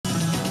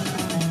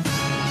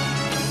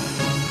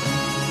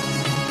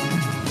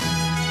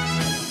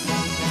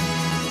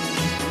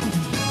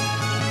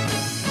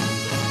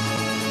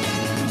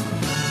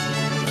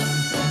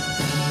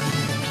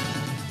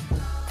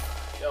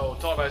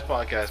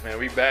Podcast, man.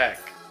 We back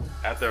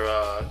after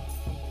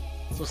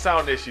some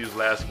sound issues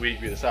last week.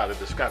 We decided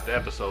to scrap the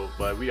episode,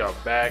 but we are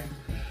back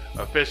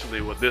officially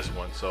with this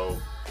one. So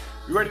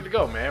we ready to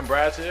go, man.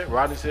 Brad's here,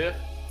 Rodney's here.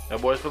 That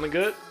boy's feeling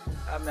good.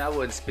 I mean, I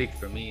wouldn't speak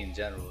for me in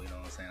general. You know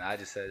what I'm saying? I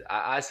just said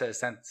I said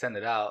send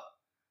it out.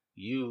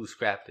 You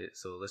scrapped it,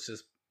 so let's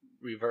just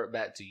revert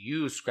back to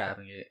you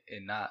scrapping it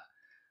and not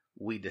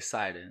we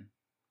deciding.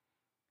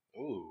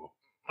 Ooh.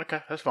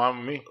 Okay, that's fine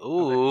with me.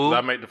 Ooh. I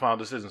make the final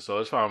decision, so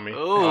it's fine with me.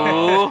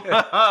 Ooh.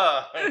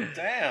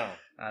 Damn.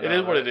 It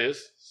is what it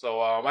is. So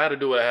I had to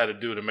do what I had to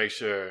do to make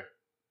sure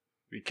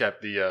we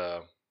kept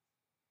the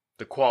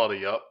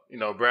quality up. You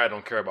know, Brad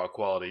don't care about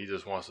quality. He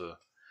just wants to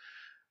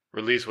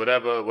release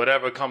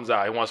whatever comes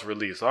out. He wants to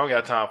release. So I don't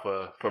got time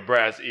for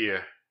Brad's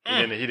ear. He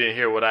didn't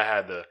hear what I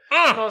had to. You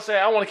know what I'm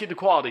saying? I want to keep the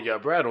quality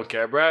up. Brad don't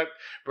care. Brad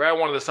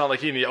wanted to sound like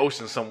he in the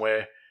ocean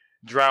somewhere,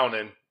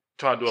 drowning,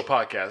 trying to do a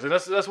podcast. And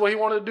that's what he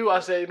wanted to do. I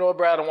said, you know what,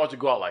 Brad, I don't want you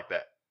to go out like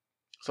that.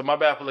 So my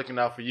bad for looking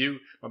out for you.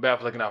 My bad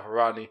for looking out for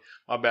Rodney.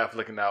 My bad for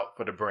looking out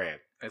for the brand.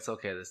 It's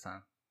okay this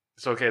time.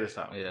 It's okay this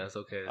time. Yeah, it's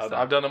okay this time.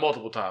 I've done it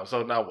multiple times.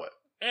 So now what?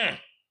 Okay.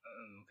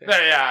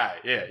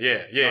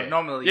 Yeah.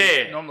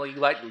 Normally you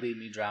like to leave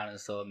me drowning.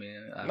 So I mean,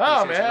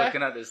 I appreciate you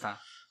looking at this time.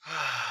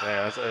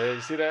 Yeah,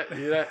 you see that? You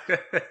see that?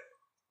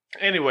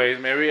 Anyways,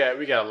 man,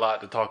 we got a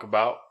lot to talk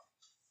about.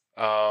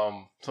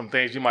 Some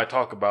things you might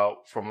talk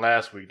about from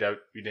last week that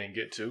we didn't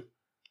get to.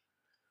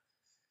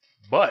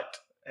 But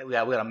we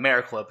got a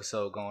miracle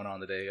episode going on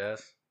today,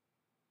 guys.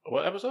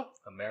 What episode?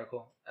 A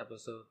miracle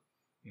episode.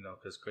 You know,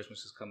 because Christmas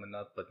is coming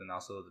up, but then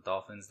also the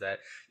Dolphins that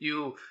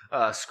you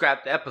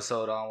scrapped the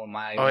episode on when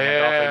my Dolphin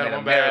made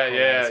a miracle.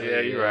 Yeah,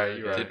 you're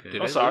right.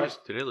 I'm sorry.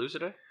 Did they lose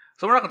today?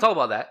 So we're not gonna talk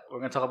about that. We're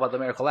gonna talk about the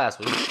miracle last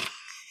week.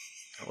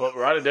 Well,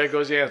 right there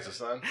goes your answer,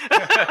 son.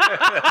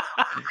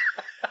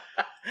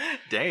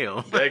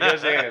 Damn. There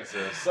goes the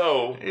answer.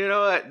 So you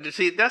know what?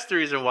 See, that's the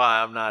reason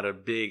why I'm not a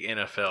big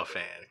NFL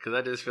fan, because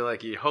I just feel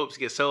like your hopes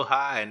get so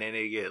high and then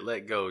they get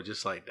let go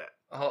just like that.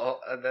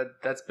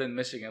 That's been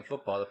Michigan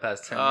football the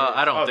past 10 years.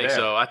 I don't think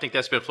so. I think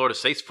that's been Florida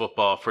State's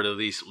football for at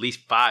least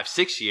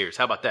 5-6 years.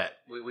 How about that?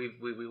 We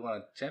won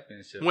a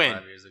championship when?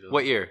 5 years ago.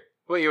 What year?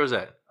 What year was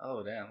that?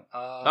 Oh damn.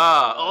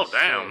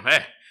 Damn.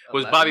 Hey,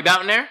 was 11? Bobby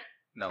Bowden there?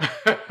 No.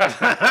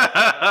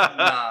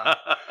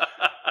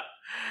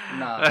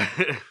 Nah.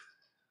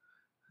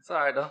 It's all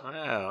right though.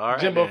 Yeah, all right.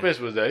 Jimbo then. Fish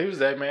was there. He was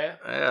there, man.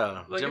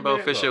 Yeah, Jimbo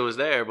Fisher was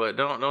there, but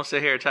don't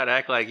sit here and try to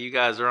act like you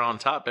guys are on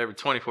top every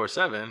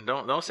 24/7.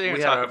 Don't sit here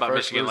and talk about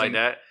Michigan like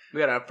that. We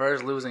had our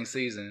first losing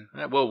season.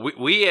 Well,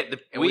 we in the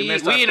bowl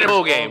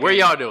bowl game. game. Where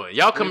y'all doing?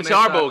 Y'all coming to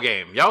our bowl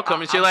game. Y'all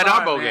coming to chill at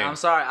our bowl game. I'm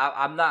sorry.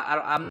 I'm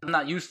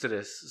not used to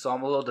this, so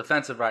I'm a little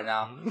defensive right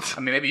now.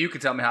 I mean, maybe you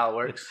can tell me how it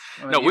works.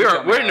 No,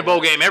 we're in the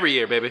bowl game every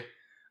year, baby.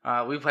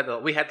 We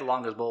had the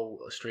longest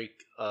bowl streak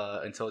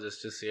until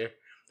just this year.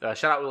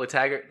 Shout out Willie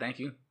Taggart. Thank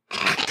you.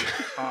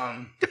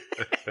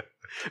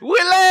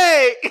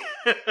 Willie!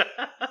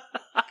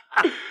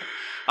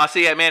 I'll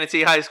see you at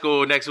Manatee High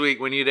School next week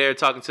when you're there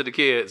talking to the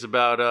kids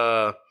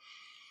about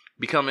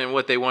becoming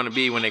what they want to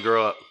be when they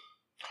grow up.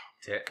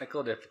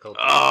 Technical difficulty.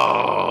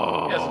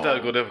 Oh. That's a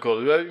technical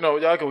difficulty. You know,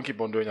 y'all can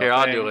keep on doing your Here, thing.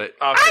 I'll do it.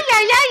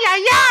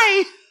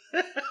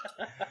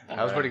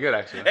 That was pretty good,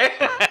 actually.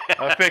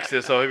 I fixed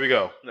it, so here we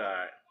go. All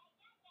right.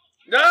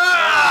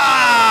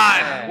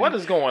 Ah! What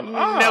is going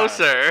on? No,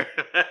 sir.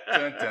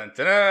 Dun, dun,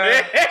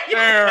 dun,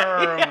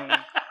 dun.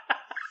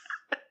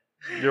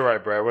 You're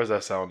right, Brad. Where's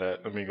that sound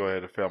at? Let me go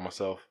ahead and fail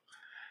myself.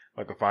 If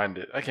I can find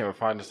it. I can't even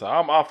find the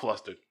sound. I'm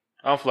flustered.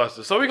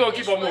 So we're going to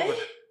keep on moving.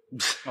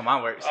 Well,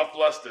 mine works. I'm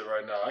flustered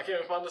right now. I can't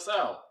even find the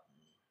sound.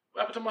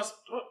 What happened to my...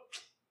 What?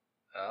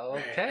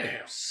 Okay.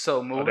 Damn.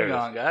 So moving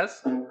on,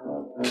 guys.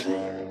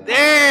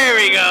 There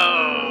we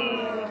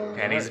go.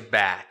 And he's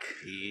back.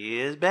 He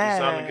is back.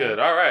 Sounding good.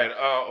 All right.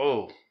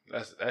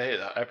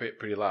 That hit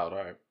pretty loud. All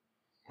right.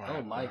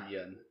 Oh, my God.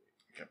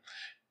 Okay.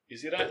 You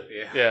see that?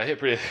 Yeah. Yeah, hit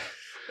pretty...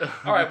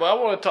 All right, but I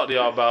want to talk to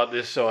y'all about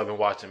this show I've been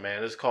watching,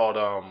 man. It's called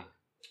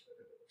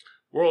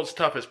World's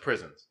Toughest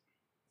Prisons.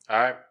 All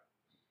right?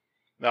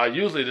 Now,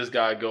 usually this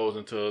guy goes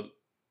into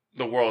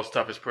the world's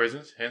toughest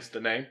prisons, hence the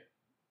name.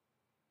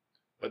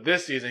 But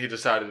this season, he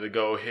decided to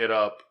go hit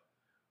up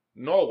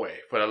Norway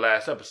for the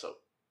last episode.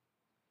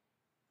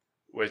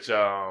 Which,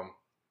 I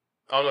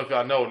don't know if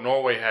y'all know,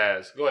 Norway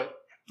has... Go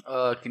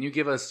ahead. Can you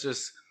give us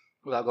just,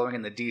 without going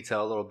into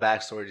detail, a little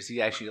backstory? Does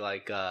he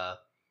actually,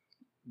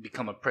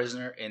 become a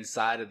prisoner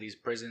inside of these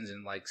prisons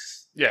and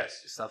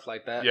Yes, stuff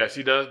like that? Yes,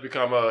 he does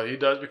become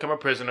a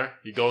prisoner.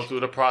 He goes through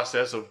the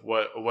process of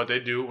what they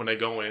do when they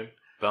go in.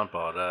 Bump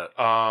all that.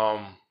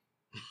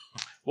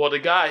 Well, the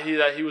guy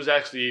he was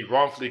actually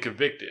wrongfully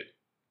convicted.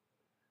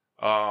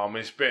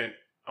 He spent,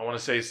 I want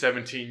to say,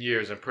 17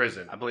 years in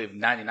prison. I believe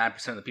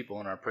 99% of the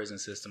people in our prison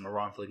system are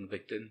wrongfully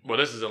convicted. Well,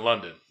 this is in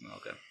London.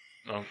 Okay.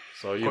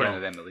 So according to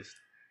them, at least.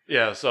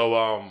 Yeah.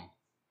 So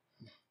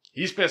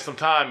he spent some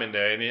time in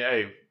there,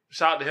 and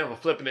shout out to him for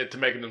flipping it to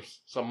making him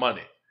some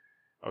money.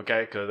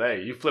 Okay, because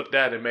you flipped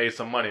that and made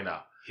some money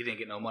now. He didn't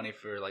get no money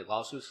for like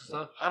lawsuits and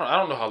stuff. I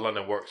don't know how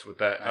London works with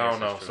that. I don't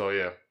know. So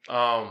yeah.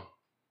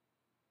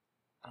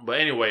 But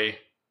anyway,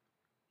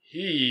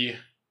 he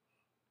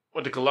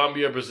went to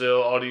Colombia,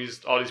 Brazil, all these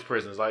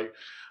prisons. Like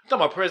I'm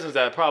talking about prisons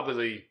that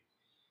probably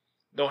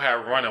don't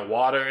have running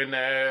water in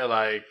there.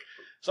 Like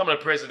some of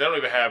the prisons, they don't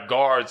even have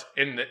guards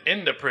in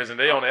the prison.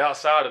 They on the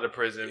outside of the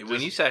prison. When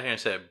you sat here and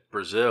said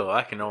Brazil,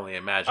 I can only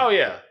imagine. Oh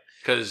yeah.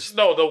 Because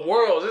no, the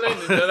world. It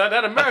ain't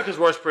not America's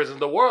worst prison.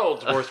 The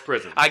world's worst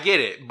prison. I get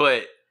it,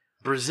 but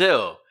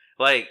Brazil,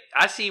 like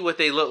I see what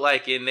they look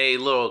like in a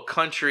little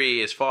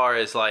country as far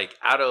as like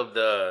out of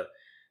the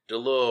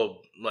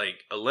little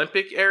like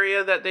Olympic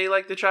area that they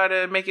like to try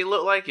to make it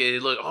look like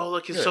it.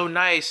 Look, it's so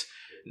nice.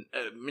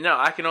 No,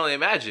 I can only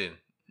imagine.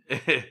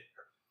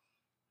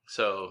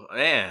 So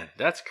man,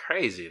 that's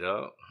crazy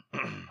though.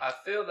 I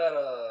feel that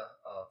oh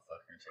fuck,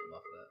 I'm gonna take him off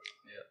of that.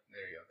 Yeah,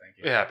 there you go. Thank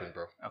you. It happened,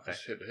 bro. Okay.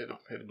 Just hit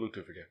the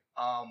Bluetooth again.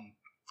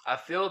 I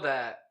feel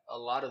that a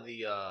lot of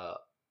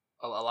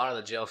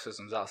the jail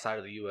systems outside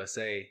of the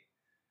USA,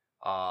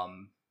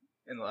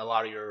 in a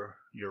lot of your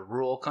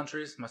rural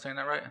countries, am I saying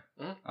that right?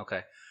 Mm-hmm.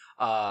 Okay.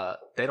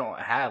 They don't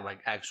have like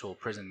actual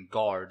prison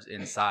guards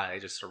inside. They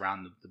just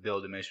surround the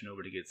building, make sure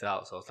nobody gets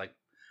out. So it's like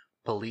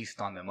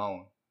policed on their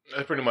own.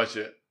 That's pretty much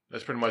it.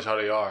 That's pretty much how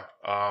they are.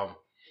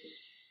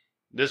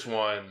 This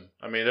one,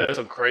 I mean, there's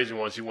some crazy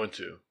ones he went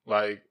to,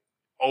 like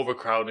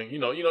overcrowding. You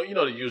know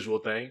the usual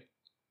thing,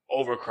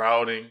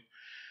 overcrowding.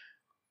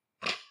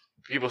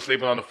 People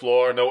sleeping on the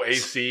floor, no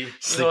AC,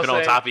 sleeping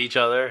on top of each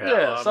other.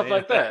 Yeah, stuff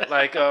like that.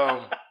 Like,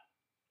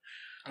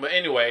 but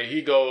anyway,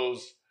 he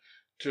goes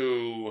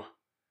to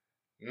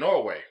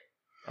Norway.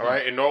 All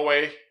right, in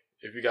Norway,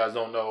 if you guys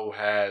don't know,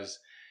 has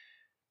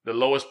the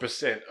lowest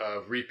percent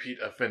of repeat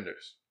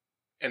offenders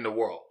in the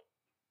world.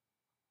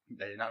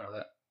 I did not know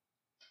that.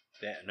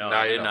 Yeah, no,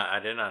 I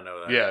did not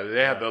know that. Yeah,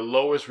 they have the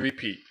lowest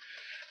repeat.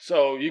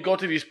 So you go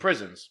to these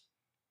prisons,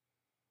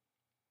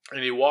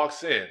 and he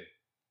walks in.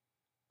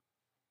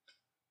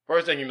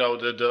 First thing you know,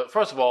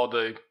 first of all,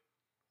 the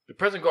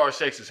prison guard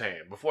shakes his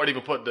hand before they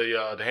even put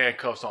the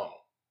handcuffs on him.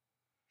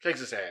 Shakes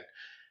his hand.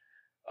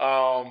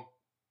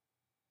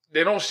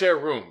 They don't share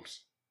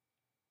rooms.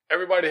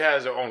 Everybody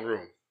has their own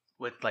room.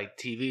 With like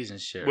TVs and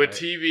shit. With right?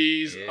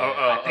 TVs. Yeah,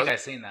 I think I've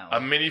seen that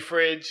one. A mini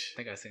fridge. I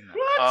think I've seen that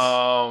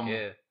one.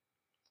 Yeah.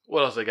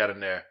 What else they got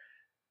in there?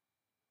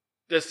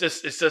 It's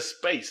just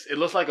space. It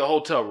looks like a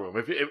hotel room.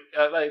 If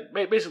like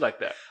basically like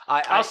that.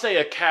 I'll say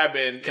a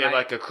cabin in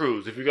like a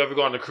cruise. If you ever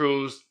go on a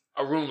cruise,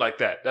 a room like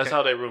that. That's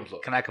how their rooms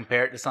look. Can I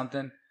compare it to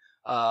something?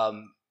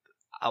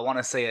 I want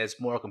to say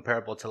it's more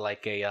comparable to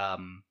like a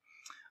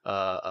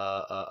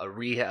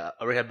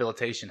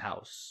rehabilitation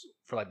house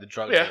for like the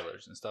drug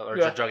dealers and stuff, or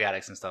drug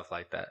addicts and stuff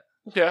like that.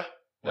 Yeah,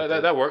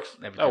 that works.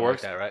 That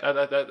works. Like that,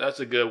 right? That's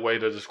a good way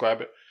to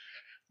describe it.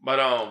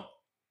 But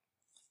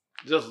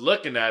just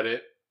looking at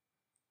it,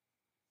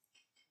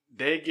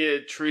 they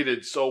get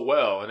treated so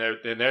well,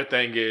 and their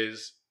thing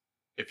is,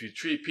 if you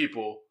treat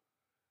people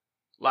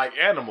like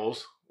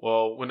animals,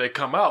 well, when they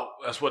come out,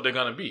 that's what they're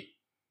gonna be.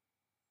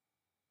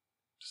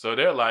 So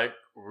they're like,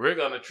 we're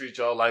gonna treat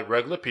y'all like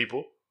regular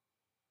people.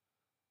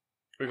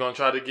 We're gonna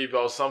try to give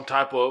y'all some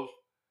type of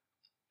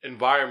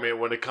environment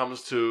when it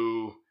comes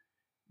to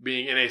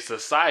being in a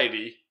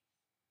society,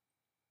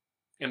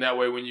 and that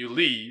way, when you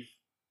leave,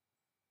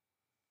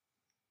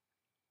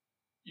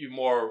 you're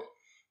more,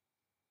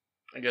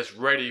 I guess,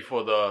 ready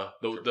for the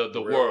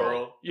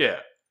world. Yeah.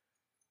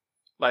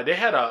 Like they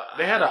had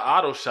an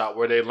auto shop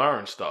where they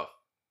learned stuff.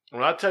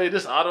 When I tell you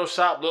this auto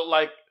shop looked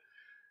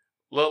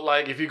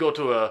like if you go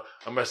to a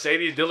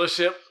Mercedes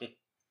dealership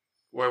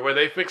where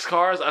they fix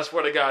cars, I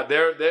swear to God,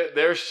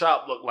 their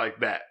shop looked like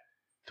that,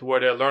 to where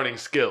they're learning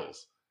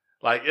skills.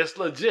 Like it's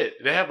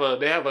legit. They have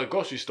a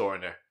grocery store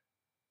in there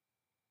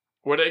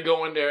where they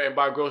go in there and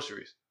buy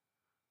groceries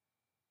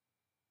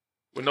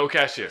with no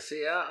cashier.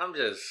 See, I'm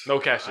just no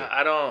cashier.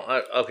 I don't.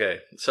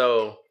 Okay,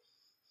 so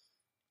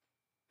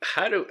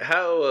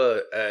how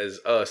as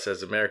us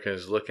as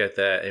Americans look at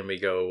that and we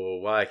go,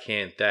 well, why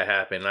can't that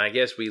happen? And I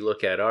guess we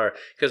look at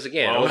because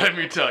again, let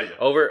me tell you,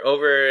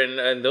 over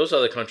in those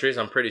other countries,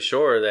 I'm pretty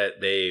sure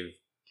that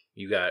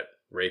you got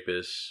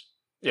rapists,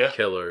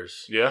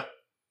 killers,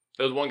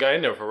 There's one guy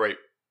in there for rape,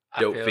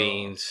 dope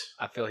fiends.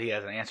 I feel he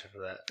has an answer for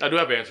that. I do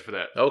have an answer for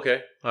that.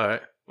 Okay, all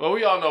right. Well,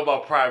 we all know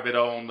about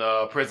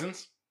private-owned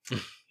prisons.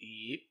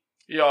 Yep.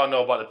 You all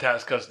know about the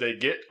tax cuts they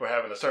get for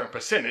having a certain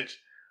percentage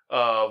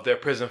of their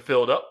prison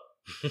filled up.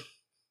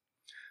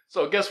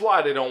 So guess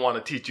why they don't want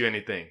to teach you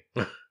anything?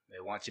 They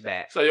want you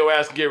back. So your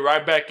ass can get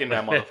right back in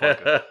that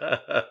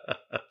motherfucker.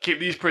 Keep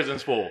these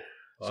prisons full.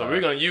 So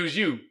we're going to use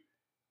you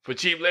for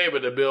cheap labor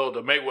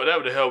to make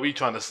whatever the hell we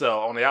trying to sell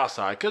on the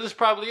outside, because it's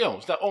privately owned.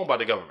 It's not owned by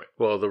the government.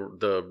 Well,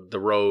 the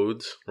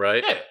roads,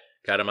 right? Yeah.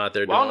 Got them out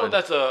there I don't know if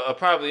that's a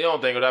privately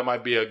owned thing or that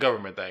might be a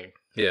government thing.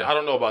 Yeah. I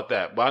don't know about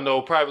that. But I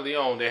know privately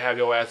owned, they have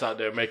your ass out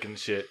there making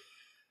shit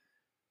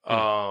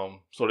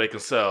so they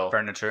can sell.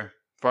 Furniture,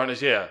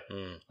 yeah.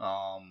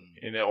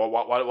 And And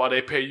while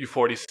they pay you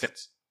 40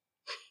 cents.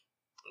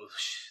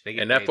 they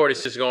get And that paid.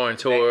 46 is going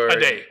toward A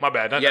day. My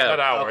bad. Not Yeah. an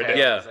hour. Okay. A day.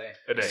 Yeah.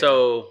 A day.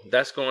 So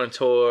that's going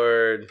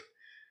toward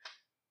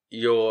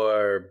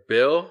your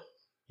bill.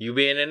 You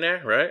being in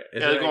there, right? Is yeah,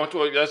 that- they're going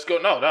to. Let's go.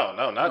 No, not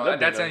No, that.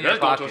 that's in your That's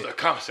going pocket. towards the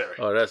commissary.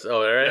 Oh, that's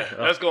all right. Yeah,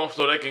 that's going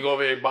so they can go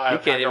over here and buy You a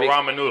pack can't of even-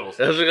 ramen noodles.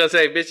 I was gonna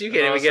say, bitch, you You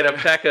can't know even what I'm get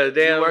a pack of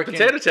damn working-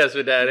 potato chips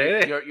with that,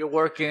 ain't it? You're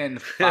working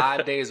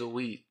 5 days a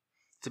week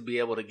to be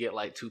able to get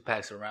like 2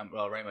 packs of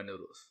ramen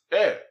noodles.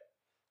 Yeah.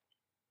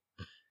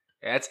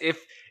 That's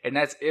if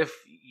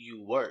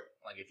you work.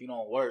 Like if you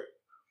don't work,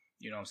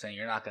 you know what I'm saying,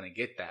 you're not gonna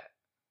get that.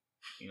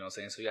 You know what I'm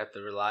saying? So you have to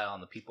rely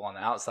on the people on the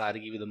outside to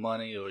give you the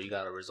money, or you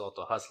got to resort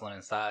to hustling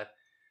inside.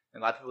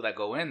 And a lot of people that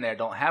go in there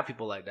don't have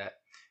people like that,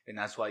 and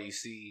that's why you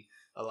see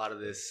a lot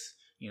of this.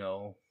 You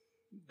know,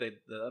 the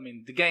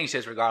gang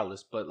shit's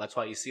regardless, but that's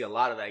why you see a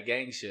lot of that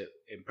gang shit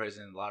in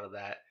prison. A lot of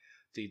that,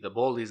 the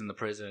bullies in the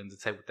prison to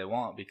take what they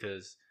want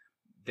because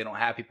they don't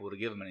have people to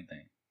give them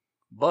anything.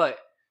 But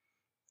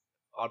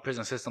our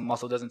prison system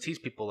also doesn't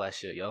teach people that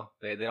shit, yo.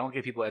 They don't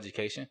give people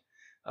education.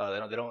 They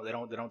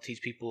don't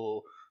teach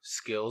people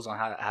skills on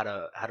how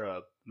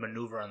to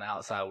maneuver in the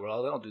outside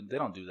world. They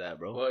don't do that,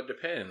 bro. Well, it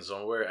depends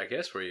on where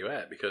you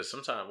at, because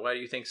sometimes why do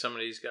you think some of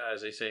these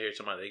guys they say here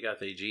somebody they got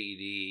their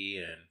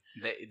GED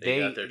and they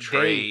got their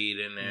trade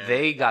in there?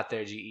 They got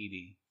their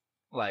GED,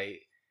 like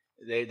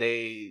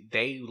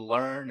they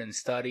learned and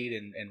studied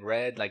and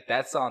read, like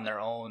that's on their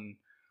own.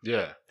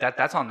 Yeah.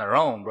 That's on their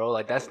own, bro.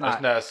 Like that's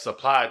not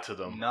supplied to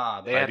them.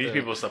 Nah, they like have these to,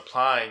 people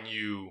supplying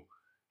you.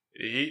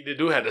 The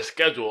dude had the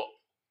schedule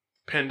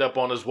pinned up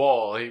on his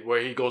wall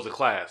where he goes to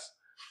class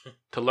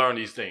to learn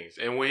these things.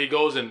 And when he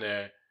goes in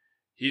there,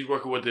 he's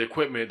working with the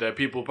equipment that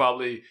people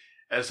probably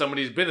at some of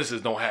these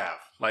businesses don't have.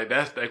 Like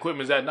the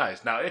equipment's that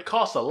nice. Now it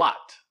costs a lot.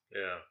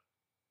 Yeah.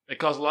 It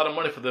costs a lot of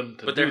money for them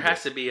to. But there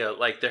has to be a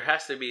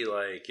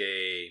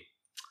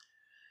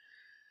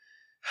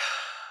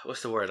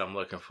what's the word I'm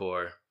looking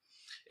for?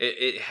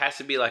 It has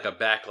to be like a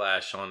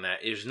backlash on that.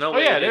 There's no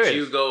way that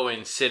you go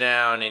and sit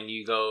down and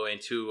you go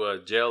into a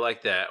jail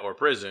like that or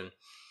prison,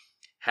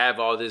 have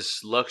all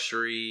this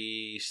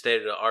luxury,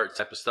 state of the art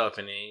type of stuff,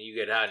 and then you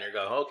get out and you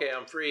go, okay,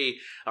 I'm free.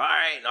 All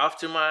right, off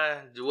to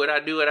what I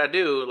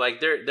do. Like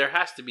there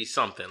has to be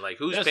something. Like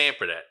who's paying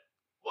for that?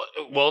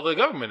 Well, the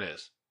government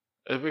is.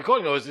 If we're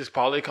going, it's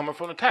probably coming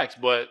from the tax.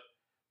 But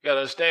you got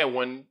to understand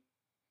when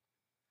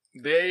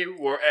they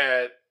were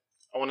at,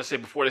 I want to say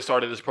before they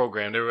started this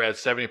program, they were at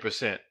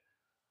 70%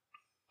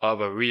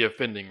 of a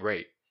reoffending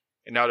rate,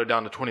 and now they're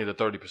down to 20 to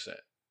 30%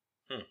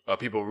 of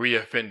people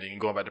reoffending and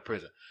going back to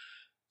prison.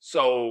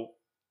 So,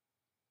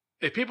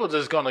 if people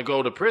just gonna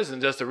go to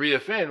prison just to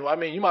reoffend, well, I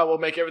mean, you might well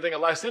make everything a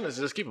life sentence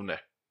and just keep them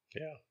there.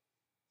 Yeah,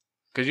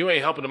 because you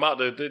ain't helping them out.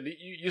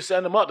 You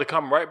send them up to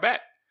come right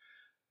back.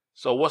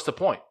 So, what's the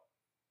point?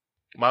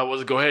 Might as well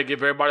just go ahead and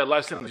give everybody a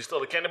life sentence. You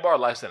still a candy bar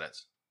life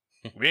sentence.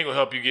 We ain't gonna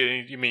help you get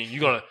any. You mean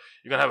you're gonna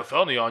have a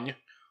felony on you?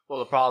 Well,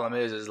 the problem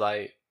is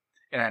like,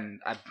 and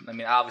I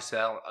mean, obviously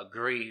I don't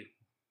agree,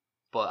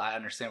 but I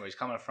understand where he's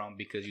coming from,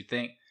 because you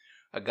think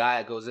a guy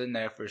that goes in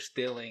there for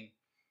stealing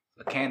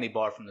a candy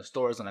bar from the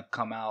store is gonna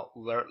come out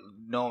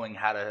knowing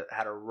how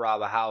to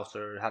rob a house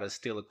or how to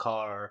steal a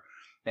car,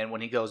 and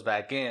when he goes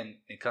back in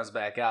and comes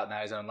back out,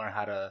 now he's gonna learn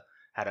how to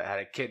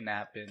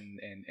kidnap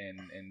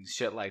and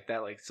shit like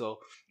that. Like, so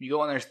you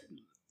go in there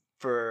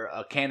for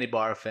a candy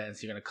bar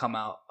offense, you're gonna come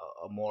out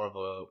more of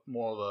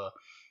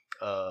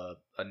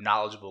a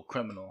knowledgeable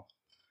criminal,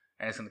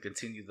 and it's gonna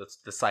continue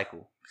the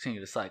cycle. You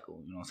know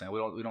what I'm saying?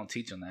 We don't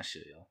teach them that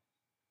shit, yo.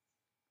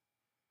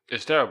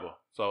 It's terrible.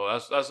 So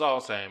that's all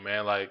I'm saying,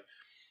 man. Like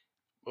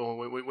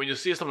when you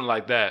see something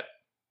like that,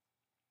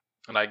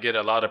 and I get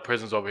a lot of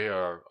prisons over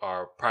here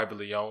are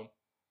privately owned.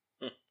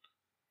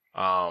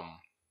 I'm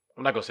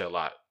not gonna say a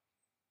lot,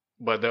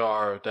 but there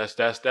are. That's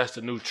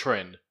the new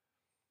trend.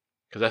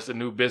 Because that's the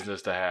new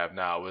business to have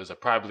now, is a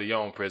privately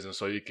owned prison,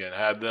 so you can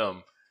have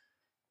them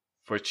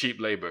for cheap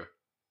labor,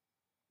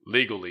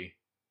 legally,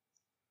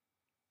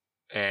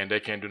 and they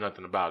can't do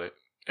nothing about it.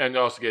 And you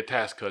also get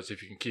tax cuts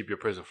if you can keep your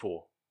prison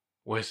full,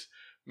 which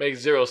makes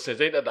zero sense.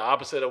 Ain't that the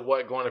opposite of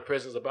what going to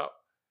prison is about?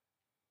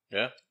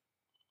 Yeah.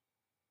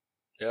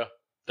 Yeah.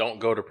 Don't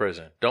go to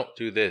prison. Don't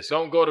do this.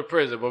 Don't go to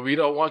prison, but we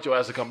don't want your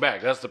ass to come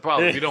back. That's the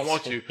problem. We don't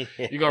want you.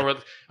 You're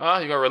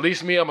gonna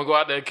release me. I'm gonna go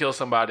out there and kill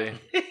somebody.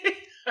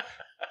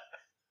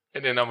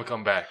 And then I'm going to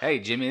come back. Hey,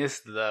 Jimmy, this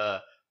is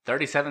the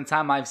 37th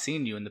time I've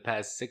seen you in the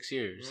past 6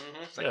 years.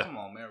 Mm-hmm. It's like, come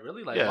on, man.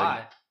 Really? Like,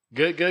 why?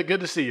 Good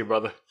to see you,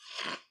 brother.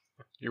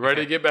 You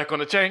ready to get back on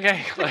the chain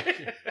gang?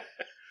 Like,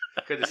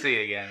 good to see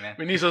you again, man.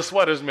 We need some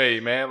sweaters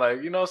made, man.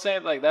 Like, you know what I'm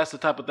saying? Like, that's the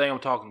type of thing I'm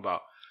talking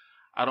about.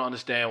 I don't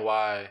understand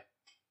why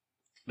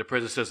the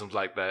prison system's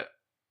like that.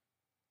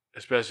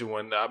 Especially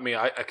when, I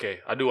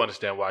do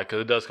understand why, because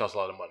it does cost a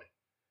lot of money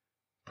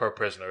per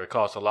prisoner. It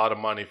costs a lot of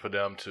money for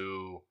them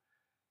to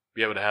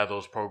be able to have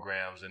those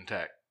programs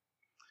intact.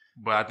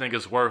 But I think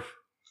it's worth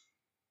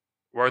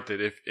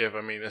it if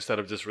instead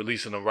of just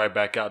releasing them right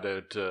back out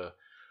there to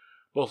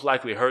most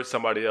likely hurt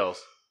somebody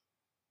else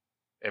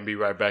and be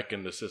right back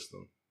in the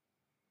system.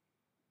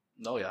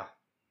 Oh yeah.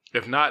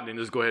 If not, then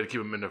just go ahead and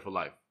keep them in there for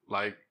life.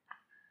 Like,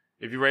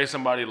 if you raise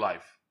somebody's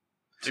life,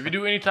 if you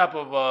do any type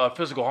of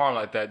physical harm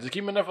like that, just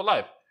keep them in there for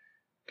life.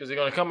 Because they're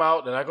going to come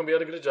out, they're not going to be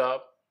able to get a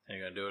job. They're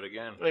going to do it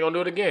again. They're going to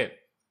do it again.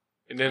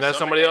 And then that's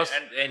somebody else.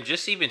 And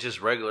just even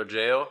just regular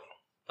jail.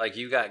 Like,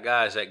 you got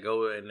guys that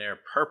go in there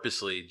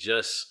purposely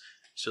just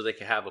so they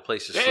can have a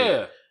place to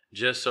sleep.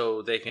 Just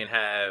so they can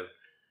have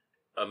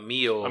a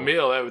meal. A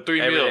meal, every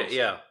 3 meals. Day.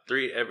 Yeah,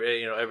 3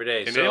 every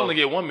day. And they only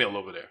get 1 meal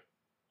over there.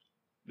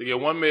 They get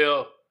 1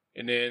 meal,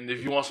 and then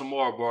if you want some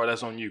more, bro,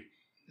 that's on you.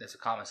 That's a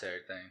commissary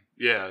thing.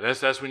 Yeah,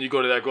 that's when you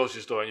go to that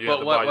grocery store and you have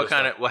to buy what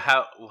kind stuff.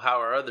 of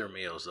how are other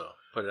meals though?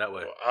 Put it that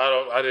way.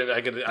 I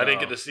didn't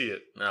get to see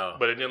it. No,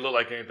 but it didn't look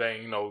like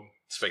anything,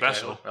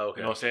 special. Oh, okay.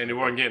 You know what I'm saying? They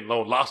weren't getting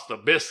no lobster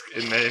bisque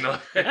in there,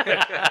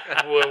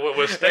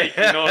 with steak,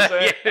 you know what I'm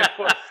saying?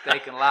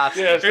 Steak and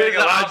lobster. Yeah, steak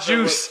and our lobster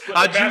juice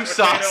with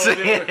sauce.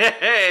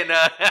 and,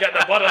 got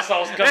the butter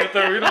sauce coming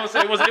through, you know what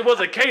I'm saying? It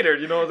wasn't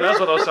catered, that's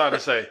what I was trying to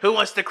say. Who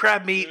wants the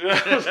crab meat?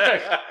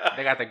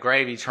 They got the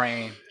gravy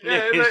train.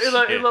 Yeah,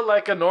 it looked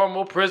like a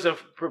normal prison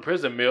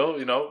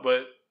meal,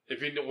 but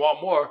if you want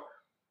more,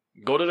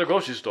 go to the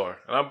grocery store.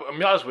 And I'm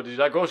be honest with you,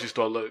 that grocery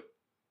store looked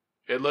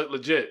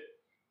legit.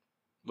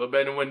 A little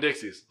better than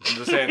Winn-Dixie's. I'm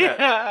just saying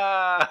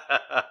that.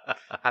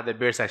 How'd the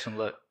beer section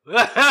look?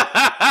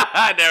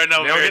 I never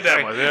know. They don't get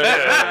that one. They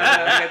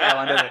get that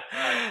one, did they?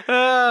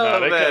 No,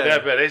 they cut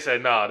that bad. They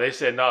said no. They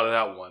said no to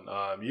that one.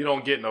 You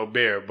don't get no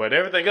beer, but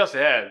everything else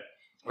they had.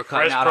 We're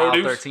cutting out all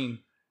 13.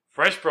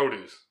 Fresh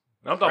produce.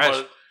 I'm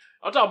talking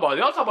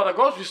about a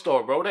grocery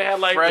store, bro. They had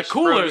like Fresh the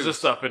coolers produce. and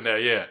stuff in there.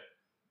 Yeah.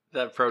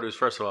 That produce,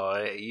 first of all,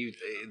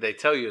 they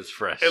tell you it's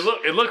fresh. It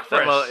looked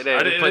fresh.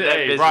 They put that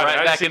bitch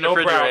right back in the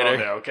refrigerator. On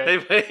there, okay?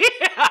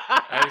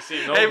 I ain't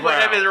seen no They put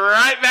that bitch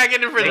right back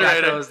in the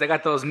refrigerator. They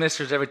got those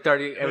misters every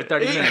 30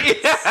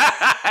 minutes.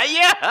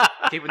 Yeah.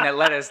 Keeping that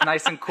lettuce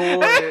nice and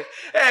cool. Hey,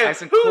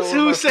 nice and cool.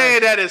 who's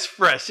saying that is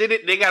fresh?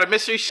 They got a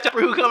mystery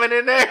shopper who coming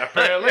in there?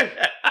 Apparently.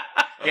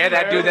 Yeah,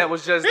 that dude that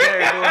was just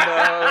there doing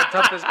the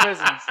toughest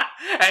business.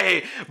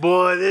 Hey,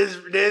 boy,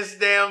 this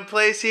damn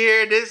place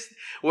here,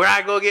 where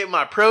I go get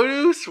my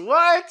produce?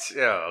 What?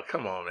 Oh,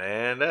 come on,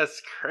 man.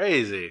 That's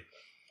crazy.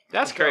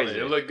 That's crazy.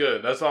 It looked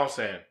good. That's all I'm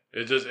saying.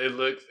 It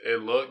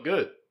looked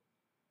good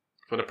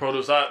for the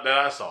produce that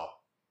I saw.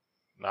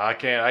 Now I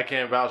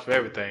can't vouch for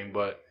everything,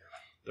 but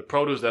the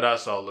produce that I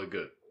saw looked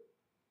good.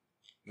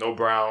 No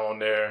brown on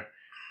there.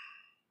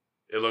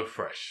 It looked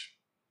fresh.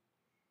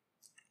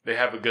 They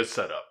have a good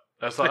setup.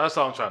 That's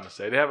all I'm trying to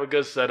say. They have a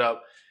good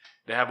setup.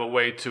 They have a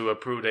way to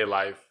improve their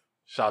life.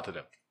 Shout out to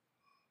them.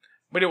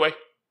 But anyway,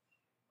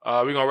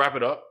 we're going to wrap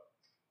it up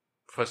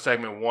for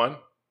segment 1.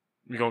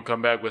 We're going to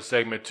come back with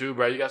segment 2.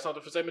 Brad, you got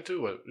something for segment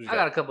 2? I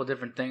got a couple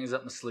different things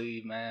up my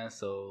sleeve, man.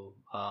 So,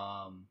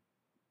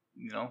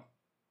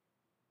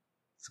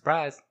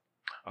 surprise.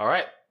 All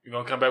right. We're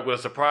going to come back with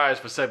a surprise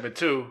for segment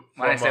 2.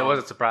 I didn't say it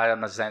was a surprise.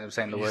 I'm not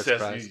saying the word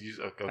surprise.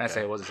 Okay. I didn't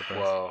say it was a surprise.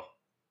 Well,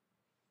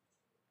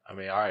 all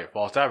right.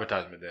 False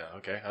advertisement then.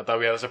 Okay. I thought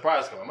we had a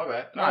surprise coming. My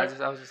bad. No, I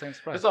was just saying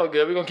surprise. It's all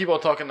good. We're going to keep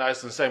on talking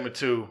nice in segment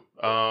 2.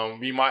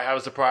 We might have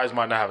a surprise,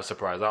 might not have a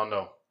surprise. I don't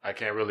know. I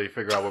can't really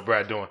figure out what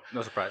Brad doing.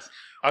 No surprise.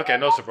 Okay,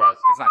 no surprise.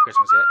 It's not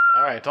Christmas yet.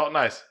 All right, talk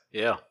nice.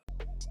 Yeah.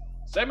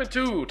 Segment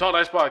 2, Talk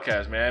Nice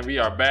Podcast, man. We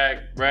are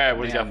back. Brad,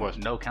 what do you got for us?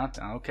 No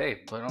countdown. Okay,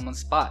 put them on the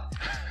spot.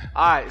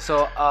 All right,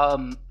 so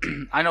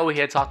I know we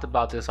had talked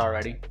about this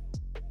already,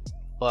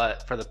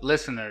 but for the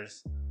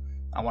listeners,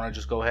 I want to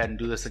just go ahead and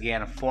do this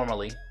again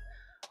formally.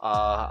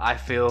 I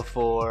feel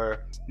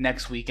for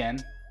next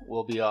weekend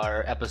will be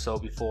our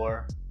episode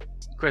before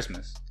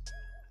Christmas.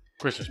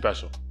 Christmas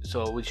special.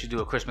 So we should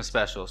do a Christmas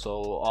special. So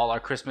all our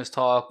Christmas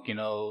talk,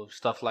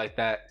 stuff like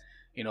that,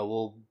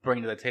 we'll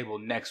bring to the table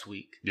next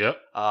week. Yep.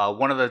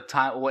 One of the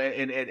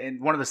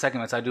one of the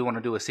segments I do want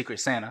to do a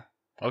Secret Santa.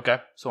 Okay.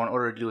 So in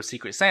order to do a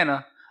Secret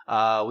Santa,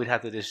 we'd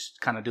have to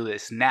just kind of do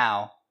this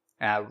now,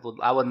 and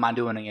I wouldn't mind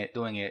doing it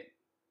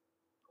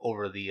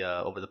over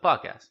the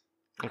podcast.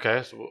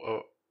 Okay.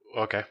 So,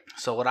 okay.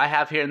 So what I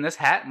have here in this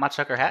hat, my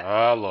trucker hat.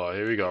 Oh Lord,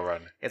 here we go,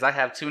 Rodney. Is I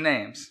have 2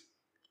 names.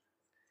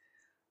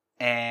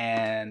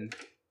 And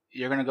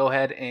you're going to go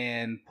ahead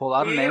and pull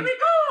out a name. Here we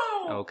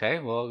go! Okay,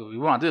 well, if you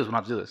want to do this, we'll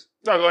have to do this.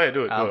 No, go ahead,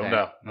 do it. Okay.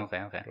 No.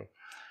 Okay.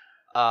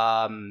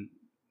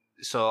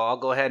 So I'll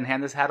go ahead and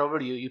hand this hat over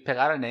to you. You pick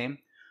out a name.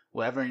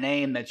 Whatever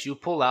name that you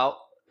pull out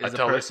is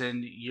the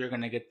person you're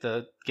going to get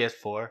the gift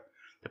for.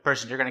 The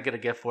person you're going to get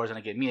a gift for is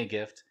going to get me a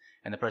gift.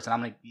 And the person I'm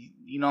going to,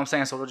 you know what I'm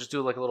saying? So we'll just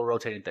do like a little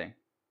rotating thing.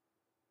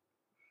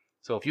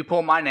 So if you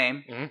pull my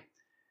name,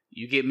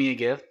 you get me a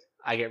gift.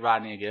 I get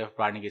Rodney a gift.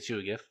 Rodney gets you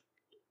a gift.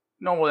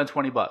 No more than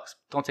 $20.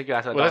 Don't take your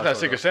ass out of the Well, that's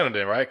not Secret Santa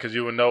then, right? Because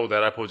you would know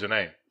that I pulled your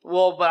name.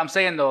 Well, but I'm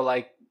saying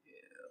though,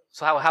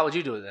 so how would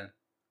you do it then?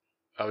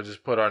 I would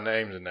just put our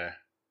names in there,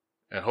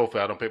 and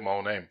hopefully I don't pick my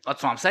own name.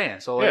 That's what I'm saying.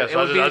 So yeah,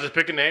 I'll just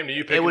pick a name, and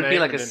you pick a name. It would be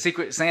like a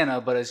Secret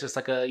Santa, but it's just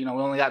like we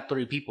only got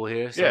 3 people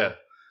here. So yeah.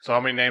 So how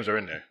many names are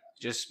in there?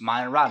 Just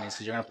mine and Rodney's,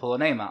 because you're gonna pull a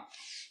name out.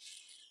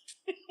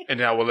 and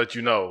then I will let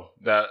you know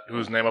that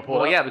whose name I pulled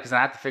Well, up. yeah, because I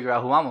have to figure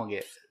out who I'm gonna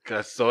get.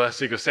 So that's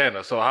Secret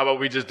Santa. So how about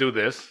we just do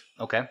this?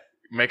 Okay.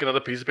 Make another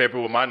piece of paper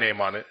with my name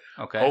on it.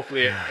 Okay.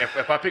 Hopefully,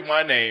 if I pick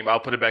my name, I'll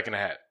put it back in the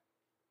hat.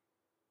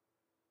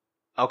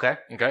 Okay.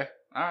 Okay?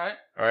 All right.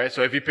 All right,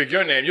 so if you pick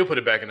your name, you'll put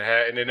it back in the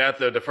hat, and then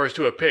after the first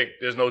two are picked,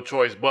 there's no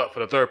choice but for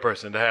the third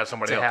person to have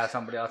somebody To else. have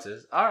somebody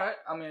else's. All right.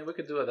 I mean, we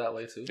could do it that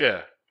way too.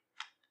 Yeah.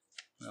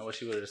 I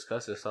wish you would have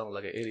discussed this something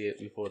like an idiot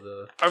before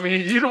the. I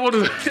mean, you the one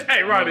who...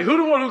 Hey, Ronnie, who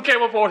the one who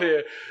came up on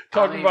here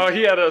talking about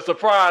he had a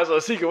surprise or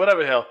a secret,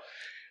 whatever the hell?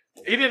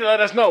 He didn't let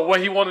us know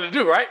what he wanted to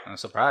do, right? I'm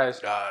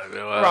surprised.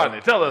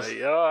 Rodney, tell us.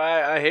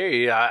 I hear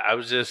you. I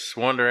was just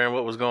wondering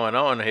what was going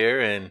on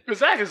here, and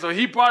Exactly. So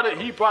he brought it.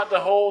 He brought the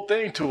whole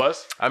thing to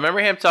us. I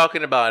remember him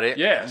talking about it.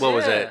 Yes. What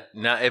was Yeah. it?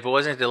 Now, if it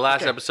wasn't the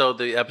last episode,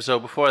 the episode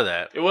before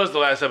that. It was the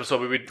last episode,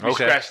 but we Okay.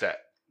 scratched that.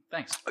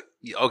 Thanks.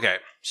 Okay,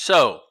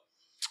 so,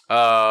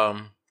 But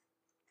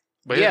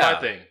here's Yeah. my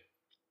thing.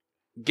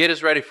 get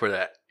us ready for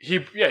that He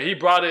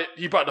brought it.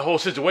 He brought the whole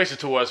situation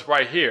to us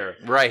right here,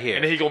 right here.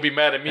 and then he gonna be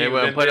mad at me. And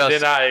we'll Then, put then,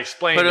 us- then I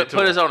explained it to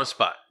put him. us on the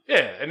spot. Yeah,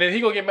 and then he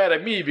gonna get mad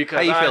at me because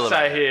How you I feel about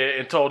sat that? here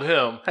and told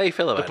him How you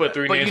feel to about put that?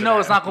 three But names. you in know the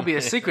it's hat. not going to be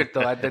a secret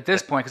though at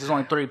this point because there's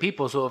only 3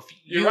 people. So if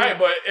You're right,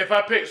 but if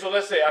I pick, so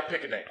let's say I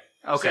pick a name.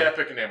 Okay. Say I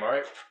pick a name. All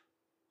right.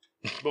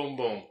 Boom,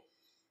 boom.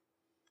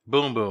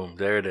 Boom, boom.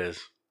 There it is.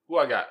 Who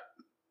I got?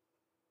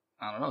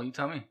 I don't know. You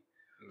tell me.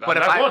 I'm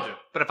not going to.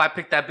 But if I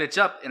pick that bitch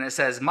up and it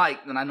says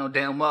Mike, then I know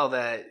damn well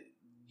that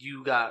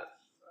you got.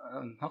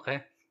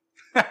 Okay.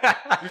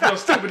 You feel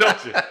stupid,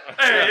 don't you?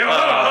 Hey, yo,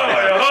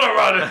 hold on,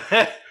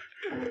 Rodney.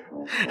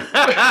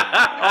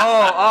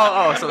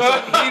 Oh. So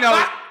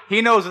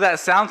he knows what that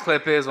sound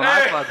clip is when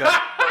I fuck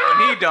up. But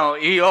when he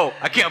don't,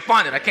 I can't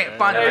find it. I can't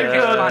find it. Hey, I you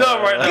can't feeling find dumb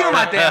it. right now. Give me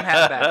my damn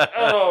hat back.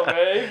 Oh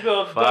man, he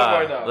feels dumb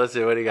right now. Let's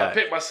see what he I got.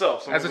 picked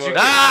myself. So That's I'm what you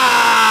gonna get.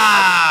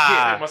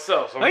 Ah! pick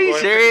myself. So I'm Are gonna you go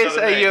ahead and pick serious?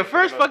 another Hey, name. your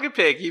first Another- fucking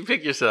pick. You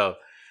pick yourself.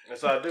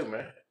 That's how I do,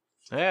 man.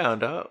 Yeah,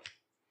 dog.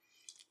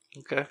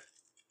 Okay.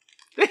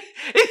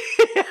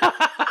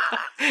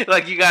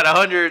 Like you got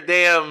 100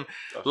 damn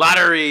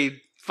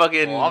lottery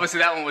fucking. Well, obviously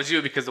that one was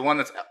you because the one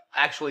that's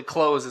actually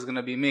closed is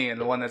gonna be me,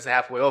 and the one that's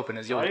halfway open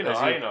is yours. How you know?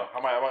 How you know?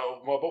 I might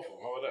open both of them.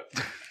 How about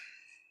that?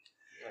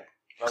 Yeah.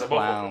 Now they both of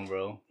Clown, them.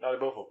 bro. Now they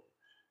both of them.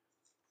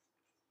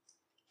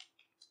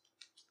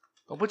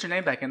 Go put your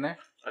name back in there.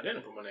 I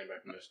didn't put my name back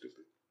in there.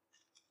 Stupid.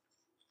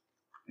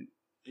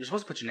 You're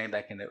supposed to put your name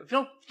back in there. If you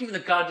don't give me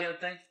the goddamn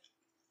thing.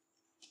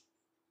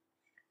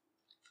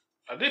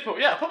 I did put.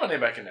 Yeah, I put my name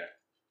back in there.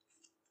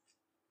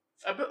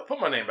 I put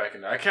my name back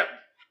in there. I kept.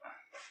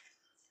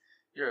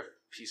 You're a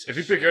piece of If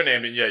you shit. pick your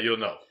name, then yeah, you'll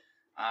know.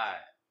 Alright,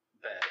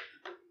 bet.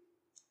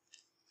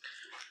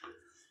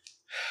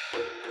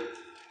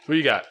 Who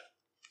you got?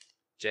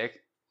 Jake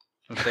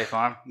from State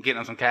Farm. I'm getting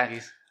him some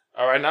khakis.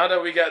 All right, now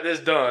that we got this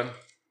done,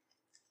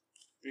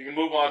 we can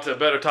move on to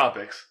better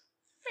topics.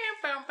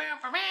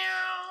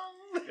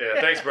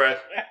 Yeah, thanks, Brad.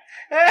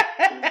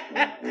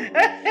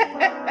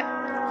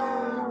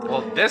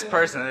 Well, this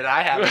person that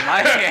I have in my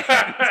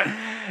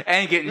hand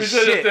ain't getting We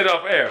should have shit. did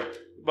off air.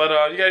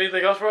 But you got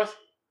anything else for us?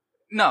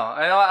 No,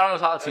 I don't know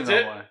talk to you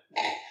That's no it? more.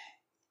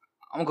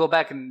 I'm gonna go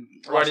back and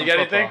watch Ronnie, some you got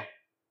football. anything?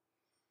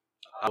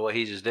 What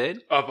he just did?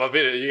 You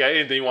got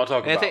anything you want to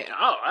talk about? Anything?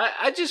 Oh,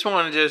 I just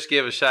want to just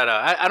give a shout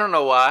out. I don't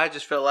know why. I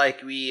just felt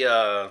like we,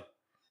 I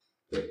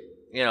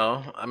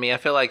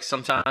feel like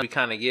sometimes we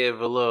kind of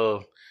give a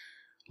little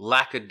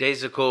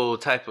lackadaisical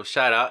type of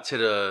shout out to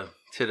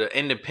the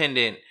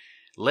independent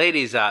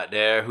ladies out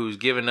there who's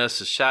giving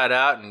us a shout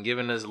out and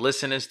giving us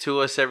listeners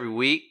to us every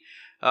week.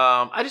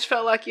 I just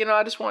felt like,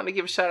 I just wanted to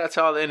give a shout out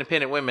to all the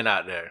independent women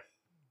out there.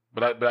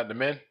 But the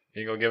men?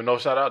 You ain't going to give no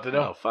shout out to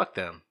them? No, fuck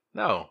them.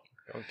 No.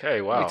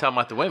 Okay, We wow. talking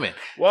about the women.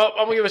 Well,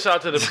 I'm going to give a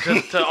shout out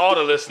to all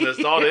the listeners,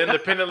 to all the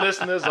independent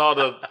listeners, all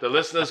the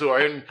listeners who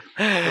are in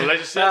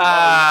relationships,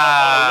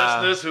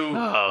 all the listeners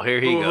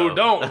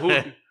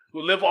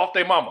who live off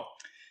their mama.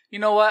 You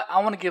know what?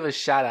 I want to give a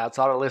shout out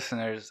to all the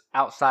listeners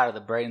outside of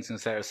the Bradenton,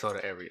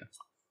 Sarasota area.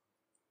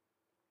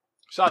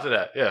 Shout out to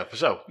that. Yeah, for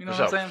sure. You know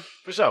for what sure. I'm saying?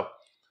 For sure.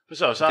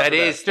 Shout out That to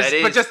is- that.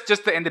 But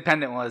just the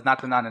independent ones, not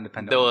the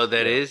non-independent Though ones.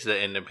 that is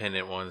the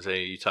independent ones that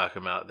you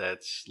talking about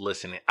that's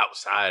listening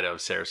outside of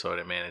Sarasota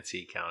and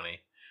Manatee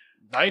County.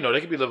 Now you know they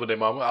could be living with their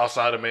mama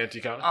outside of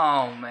Manatee County.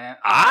 Oh man,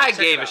 I Check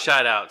gave it a out.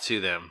 shout out to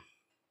them.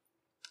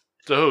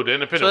 To who? The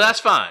independent. So ones? that's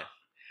fine.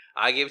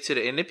 I give to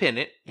the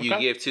independent. You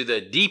Okay. give to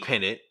the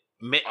dependent.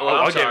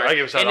 I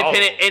give a shout out to all of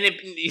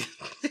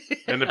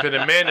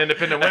independent men,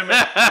 independent women,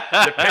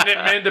 dependent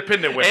men,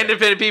 dependent women.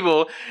 independent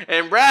people.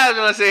 And Brad's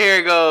gonna sit here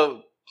and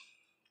go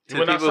to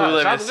You the went people who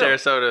outside. live in Shout out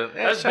to Sarasota.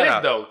 Yeah, That's shout big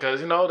out. though, because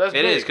that's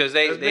It big. is because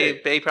That's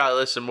big. they probably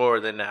listen more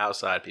than the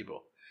outside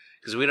people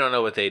because we don't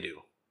know what they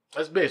do.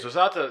 That's big. So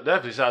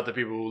definitely shout out to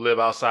people who live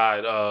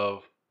outside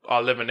of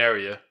our living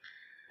area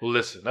who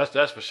listen.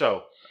 That's for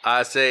sure.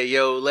 I say,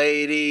 yo,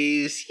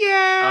 ladies,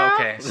 yeah.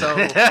 Okay, so All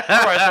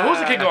right, so who's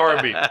the king of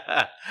R&B?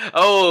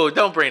 Oh,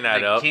 don't bring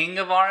that the up. king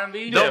of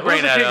R&B. Don't Yeah, bring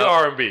who's the that king up. of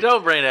R&B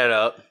Don't bring that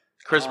up.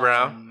 Chris Oh,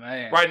 Brown.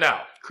 man. right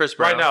now. Chris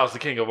Brown. Right now, it's the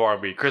king of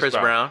R&B. Chris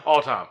Brown.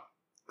 All time.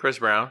 Chris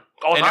Brown.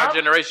 All in time? our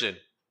generation.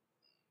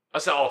 I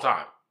said all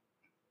time.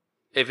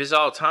 If it's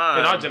all time.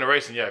 In our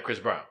generation, yeah, Chris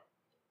Brown.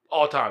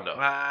 All time, though.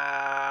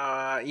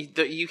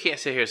 You can't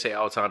sit here and say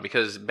all time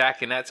because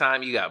back in that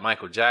time, you got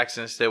Michael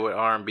Jackson still with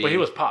R&B. But he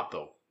was pop,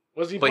 though.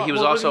 Was he? But pop? he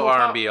was also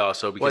R&B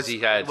also because he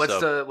had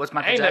what's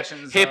Michael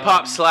Jackson's hip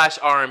hop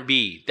 /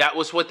 R&B. That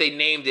was what they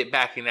named it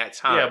back in that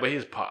time. Yeah, but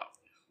he's pop.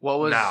 What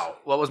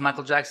was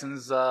Michael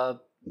Jackson's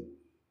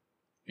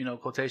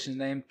quotation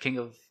name? King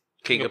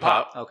of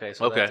Pop. Okay,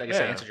 so Okay. I guess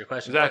I answered your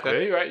question. Exactly.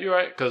 Okay. You're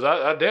right. Because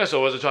I dare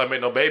so wasn't trying to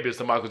make no babies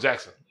to Michael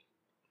Jackson.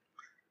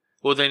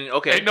 Well then,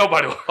 okay. Ain't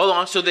nobody. Hold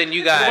on. So then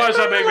you got. Nobody's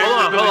trying to make babies to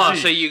Hold Billie on.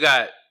 Jean. So you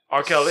got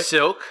R. Kelly.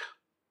 Silk,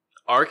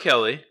 R.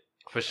 Kelly,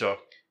 For sure.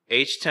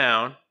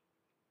 H-Town,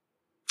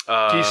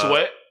 Keith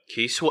Sweat.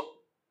 Keith Sweat.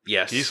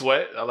 Yes. Keith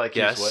Sweat. I like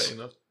Keith Yes. Sweat, you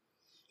know.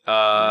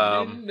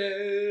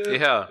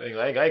 Yeah.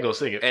 I ain't gonna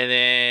sing it. And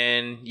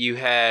then you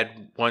had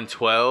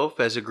 112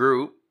 as a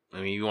group. I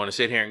mean, you want to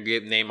sit here and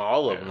name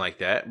all of them like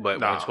that, but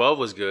Nah. 112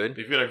 was good.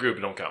 If you're in a group,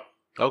 it don't count.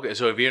 Okay,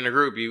 so if you're in a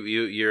group,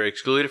 you're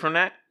excluded from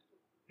that.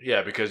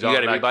 Yeah, because You y'all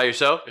got to be by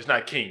yourself. It's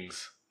not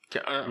kings.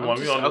 I'm want-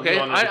 just- we on- okay, we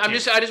on the I king.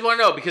 just want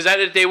to know because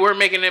they were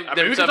making them. I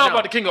mean, we can talk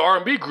about the king of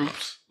R&B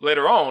groups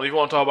later on. If you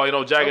want to talk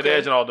about, Jagged Okay.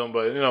 Edge and all them,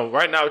 but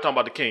right now we're talking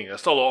about the king, a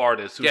solo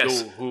artist who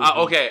Yes. who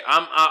Okay.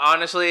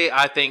 Honestly,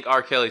 I think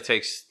R. Kelly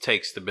takes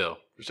the bill.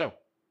 for sure.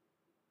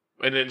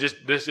 And then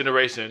just this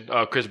generation,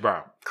 Chris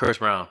Brown, Chris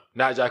Brown.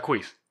 not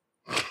Jacquees.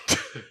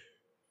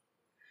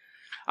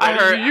 I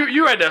heard.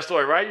 you read that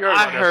story, right? You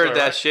I about heard story,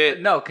 that right?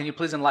 shit. No, can you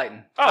please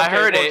enlighten? I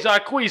heard it.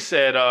 Jacquees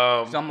said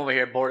So I'm over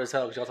here bored as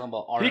hell because y'all talking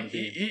about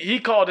R&B. he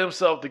called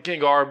himself the king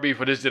of R&B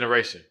for this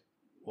generation.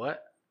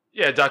 What?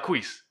 Yeah,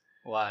 Jacquees.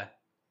 Why?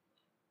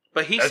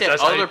 But he That's said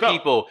how he other felt.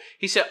 people.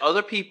 He said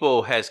other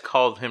people has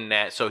called him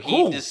that, so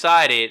he Who?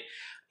 decided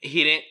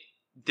he didn't.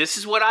 This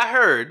is what I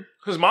heard.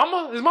 His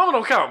mama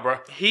don't count, bro.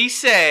 He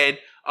said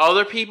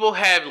other people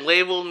have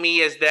labeled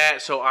me as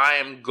that, so I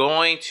am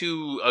going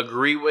to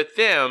agree with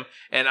them,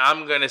 and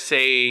I'm gonna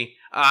say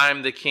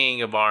I'm the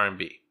king of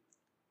R&B.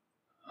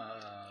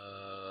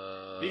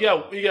 He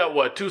got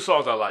what 2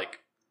 songs I like.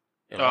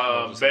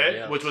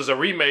 Bed, which was a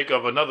remake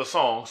of another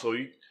song,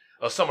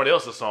 of somebody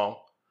else's song.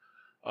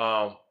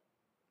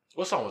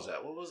 What song was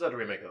that? What was that a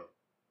remake of?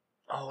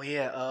 Oh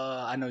yeah,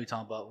 I know what you're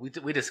talking about.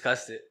 We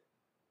discussed it.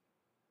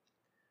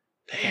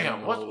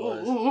 Damn, what? It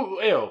was.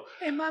 Ew.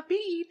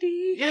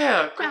 M.I.B.D.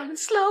 Yeah, Growling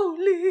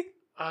slowly.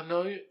 I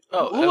know you.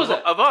 Oh, who was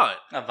that? Avant.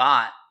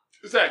 Avant.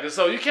 Exactly.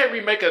 So you can't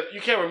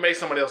remake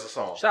somebody else's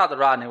song. Shout out to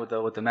Rodney with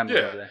the memory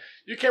Yeah. over there.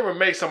 You can't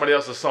remake somebody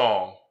else's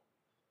song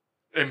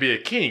and be a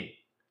king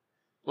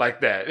like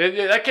that.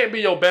 That can't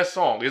be your best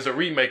song. It's a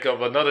remake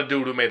of another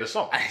dude who made a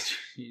song.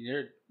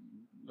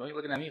 What are you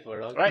looking at me for,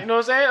 dog? Right? You know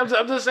what I'm saying?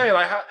 I'm just saying,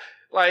 I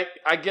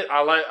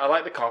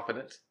like the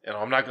confidence, and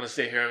I'm not gonna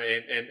sit here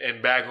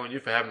and bag on you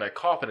for having that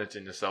confidence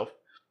in yourself.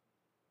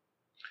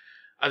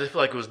 I just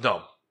feel like it was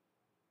dumb.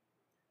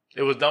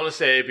 It was dumb to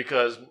say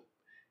because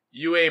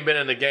you ain't been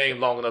in the game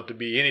long enough to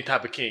be any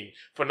type of king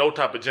for no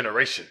type of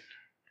generation.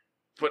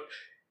 But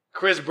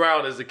Chris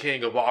Brown is the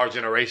king of our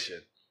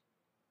generation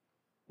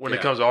when it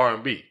Yeah. comes to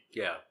R&B.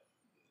 Yeah.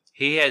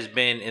 He has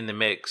been in the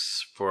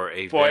mix for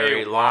a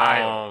very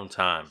long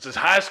time. Since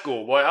high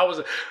school, boy,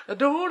 I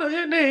don't know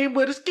your name,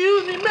 but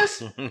excuse me,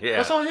 miss. Yeah.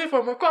 I saw you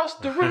from across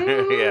the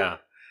room. Yeah.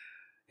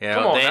 You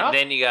Come know, on now.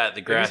 then you got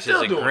the grass still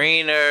isn't doing it.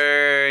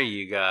 greener.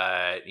 You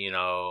got,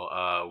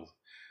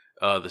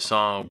 the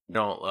song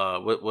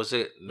what was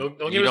it? Don't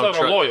You give me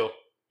something loyal.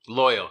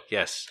 Loyal,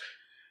 yes.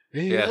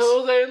 These Yes.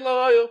 hoes ain't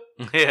loyal.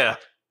 Yeah.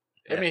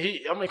 I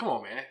mean, come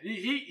on, man.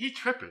 He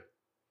tripping.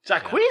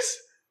 Jacquees?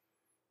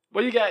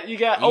 Well, you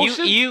got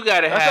Ocean. You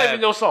gotta That's not even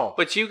have your song.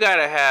 but you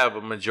gotta have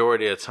a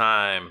majority of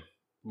time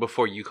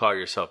before you call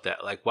yourself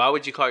that. Like, why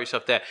would you call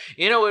yourself that?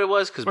 You know what it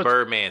was? Because But-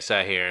 Birdman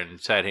sat here and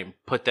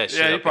put that shit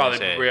Yeah, up in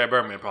his head.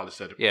 Birdman probably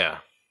said it. Yeah.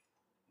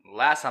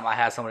 Last time I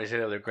had somebody say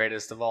they were the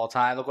greatest of all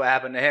time, look what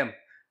happened to him.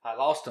 I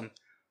lost him.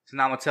 So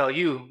now I'm gonna tell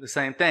you the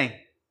same thing.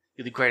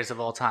 You're the greatest of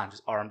all time,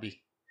 just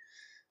R&B.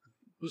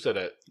 Who said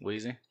that?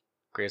 Weezy,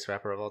 greatest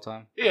rapper of all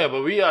time. Yeah,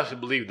 but we actually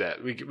believe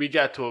that. We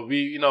got to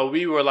we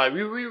were like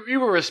we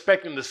were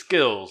respecting the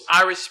skills.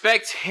 I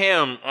respect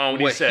him on When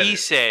he what said he it.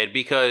 said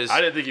because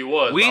I didn't think he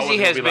was. but I Weezy wasn't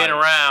has gonna be been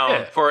like, around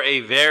yeah. for a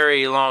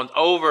very long,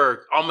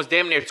 over almost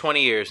damn near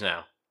 20 years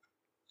now.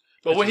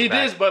 But This when was he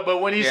back- did,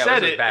 but when he Yeah, said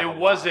this was it, back it on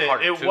wasn't.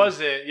 Carter It 2.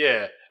 wasn't.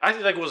 Yeah, I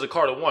think like it was a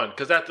Carter 1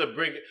 because after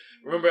Bring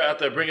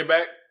It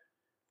Back,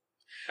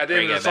 at the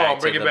end of the song,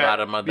 Bring to It the Back,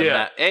 bottom of the yeah,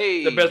 map.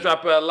 Hey, the best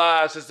rapper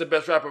alive since the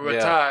best rapper Yeah.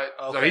 retired.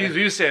 So Okay.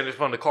 he was saying it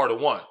from the Carter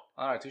 1,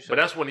 All right, touche. but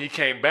that's when he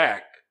came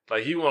back.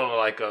 Like he went on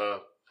like a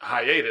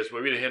hiatus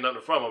where we didn't hear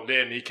nothing from him.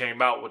 Then he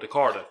came out with the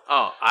Carter.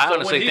 Oh, I So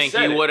honestly when he think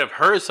said you it- would have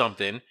heard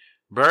something.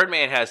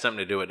 Birdman had something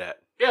to do with that.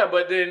 Yeah,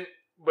 but then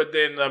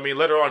I mean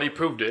later on he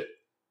proved it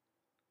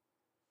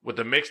with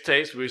the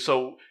mixtapes.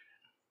 So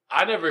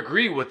I never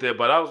agreed with it,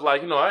 but I was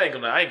like, I ain't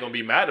gonna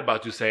be mad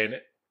about you saying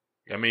it.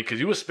 I mean, because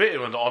you was spitting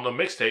on the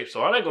mixtape,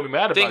 so I ain't gonna be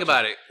mad about it. Think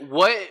about it.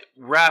 What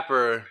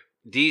rapper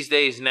these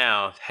days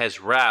now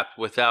has rapped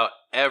without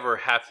ever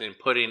having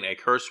putting a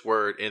curse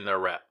word in their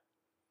rap?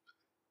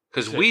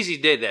 Because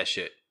Weezy did that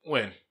shit.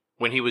 When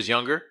he was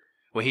younger.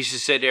 When he used to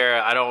sit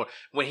there,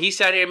 when he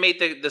sat here and made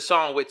the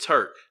song with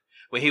Turk,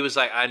 when he was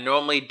like, I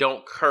normally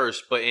don't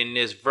curse, but in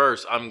this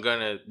verse, I'm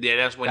gonna,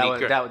 that's when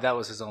that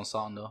was his own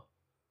song, though.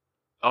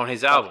 On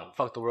his album.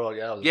 Fuck the World,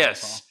 yeah. That was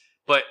yes, his own song.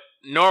 But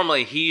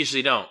normally, he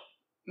usually don't.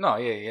 No,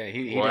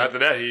 yeah. Well, after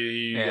that,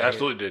 he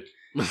absolutely did.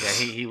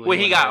 Yeah, when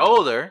he got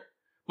older,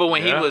 but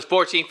when he was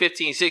 14,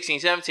 15,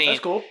 16, 17, that's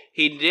cool.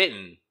 He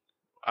didn't.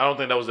 I don't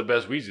think that was the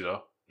best Weezy,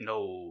 though.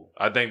 No.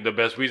 I think the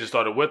best Weezy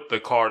started with the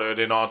Carter,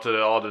 then on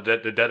to all the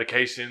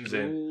dedications,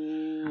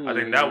 and I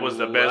think that was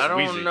the best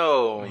Weezy. I don't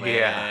know, man.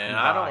 Yeah.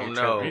 I don't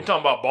know. You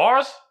talking about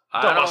bars?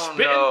 You talking about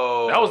spitting?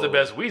 Know. That was the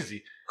best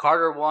Weezy.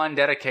 Carter 1,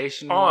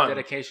 Dedication 1,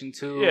 Dedication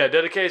 2. Yeah,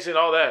 Dedication,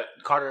 all that.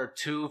 Carter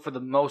 2 for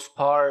the most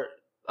part.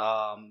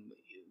 A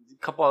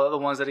couple of other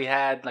ones that he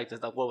had, like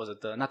what was it?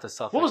 Not the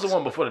Suffix. What was the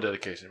one before the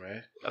Dedication,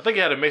 man? I think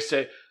he had a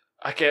mixtape.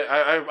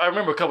 I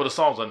remember a couple of the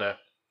songs on there.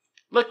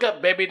 Look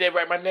up, baby. They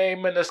write my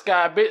name in the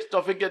sky, bitch.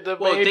 Don't forget the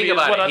baby. Think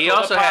about it. He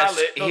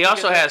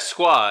also has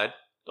Squad.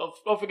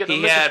 Don't forget the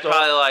He had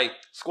probably like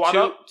Squad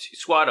Up.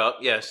 Squad Up,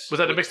 yes. Was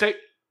that the mixtape?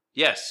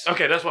 Yes.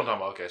 Okay, that's what I'm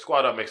talking about. Okay,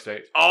 Squad Up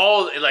mixtape.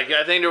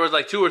 I think there was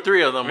like 2 or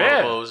 3 of them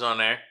on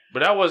there. But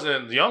that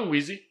wasn't Young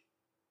Weezy.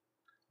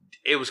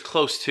 It was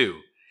close to.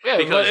 Yeah,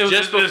 because it was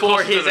just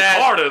before his ass.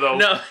 Carter, though.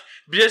 No,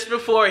 just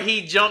before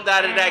he jumped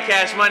out of that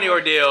Cash Money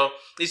ordeal,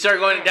 he started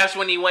going. That's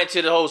when he went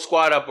to the whole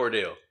Squad Up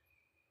ordeal.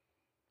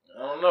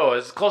 I don't know.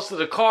 It's closer to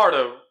the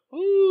Carter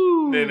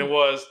than it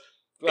was.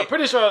 I'm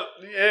pretty sure.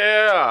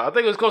 Yeah, I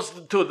think it was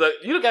closer to the.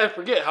 You gotta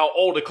forget how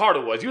old the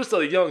Carter was. You were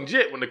still a young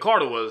jit when the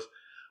Carter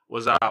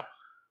was out.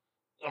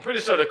 I'm pretty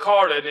sure the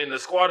Carter and then the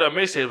Squad Up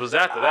mixtape was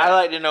after that. I'd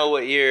like to know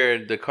what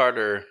year the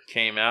Carter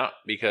came out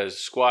because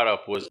Squad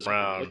Up was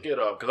around. Look it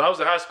up because I was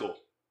in high school.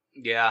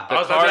 Yeah,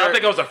 I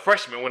think I was a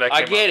freshman when that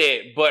came out. I get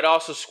it, but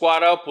also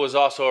Squad Up was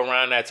also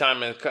around that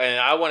time, and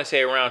I want to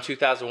say around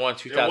 2001,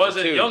 2002. It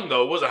wasn't young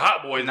though. It wasn't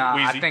Hot Boys. Nah,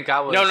 Weezy. I think I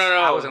was. No.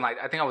 I was in I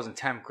think I was in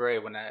 10th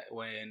grade when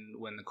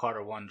the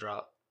Carter 1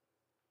 dropped.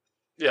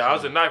 Yeah, I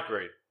was in 9th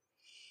grade.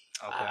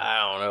 Okay.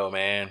 I don't know,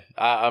 man.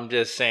 I'm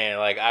just saying.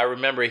 Like I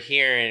remember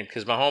hearing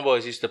because my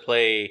homeboys used to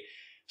play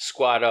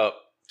Squad Up.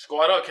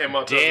 Squad Up came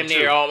out damn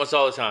near almost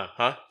all the time,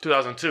 huh?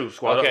 2002.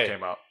 Squad Up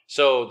came out.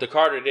 So the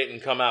Carter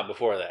didn't come out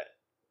before that.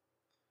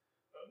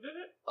 Did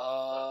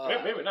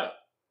it? Maybe not.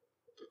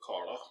 The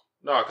Carter.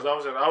 No, because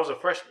I was a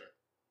freshman.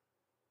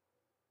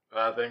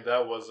 I think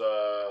that was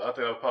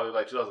probably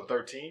like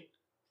 2013.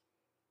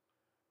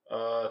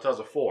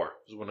 2004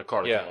 is when the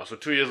Carter came out. So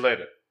 2 years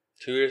later.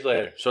 2 years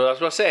later. So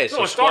that's what I said.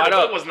 So Squad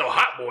Up. There was no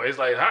Hot Boys.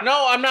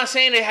 No, I'm not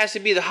saying it has to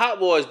be the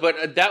Hot Boys,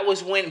 but that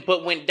was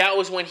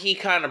when he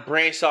kind of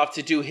branched off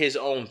to do his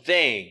own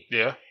thing.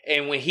 Yeah.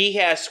 And when he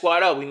had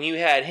Squad Up, when you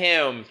had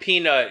him,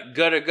 Peanut,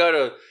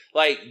 Gutter,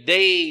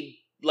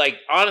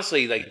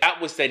 honestly, that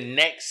was the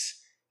next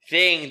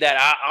thing that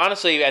I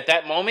honestly at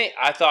that moment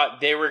I thought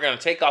they were gonna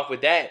take off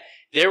with that.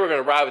 They were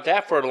gonna ride with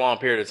that for a long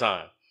period of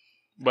time.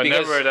 But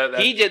because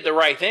never he did the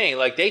right thing.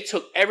 Like they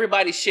took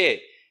everybody's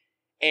shit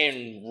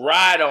and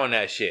ride on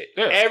that shit.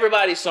 Yeah.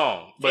 Everybody's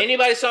song. But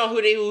anybody's song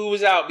who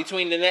was out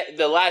between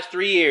the last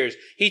 3 years,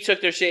 he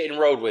took their shit and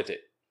rode with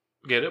it.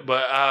 Get it?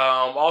 But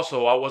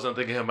also, I wasn't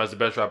thinking of him as the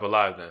best rapper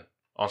alive then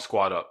on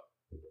Squad Up.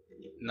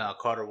 No,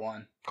 Carter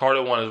 1.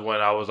 Carter 1 is when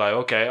I was like,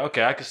 okay,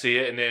 I can see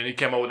it. And then he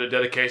came up with the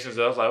dedications.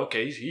 And I was like,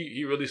 okay,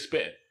 he really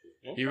spitting.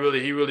 Okay. He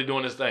really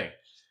doing his thing.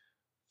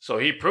 So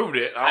he proved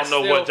it. I don't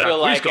know what I feel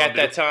like at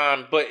that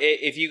time, but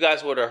if you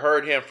guys would have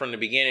heard him from the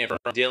beginning, from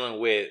dealing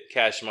with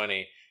Cash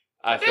Money,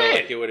 I feel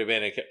like it would have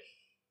been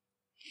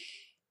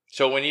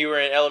So when you were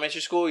in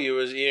elementary school, you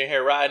in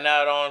here riding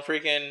out on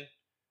freaking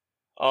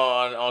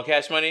on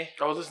Cash Money?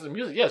 I was listening to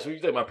music. Yes. You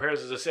think my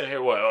parents is just sitting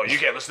here? What? Oh, you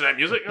can't listen to that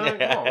music? Come on,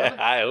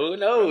 who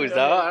knows,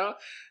 dog?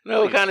 I don't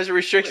know what kind of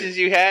restrictions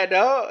you had,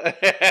 dog.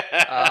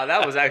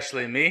 That was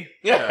actually me.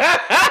 Yeah.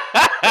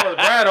 That was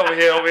Brad over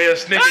here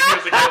sneaking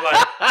music here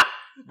like.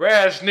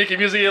 Brad sneaking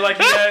music here like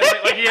he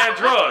had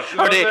drugs. You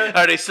know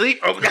are they asleep?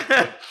 Oh.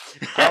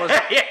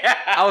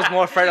 I was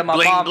more afraid of my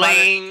mom.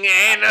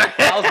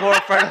 I was more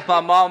afraid of my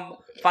mom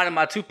finding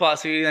my Tupac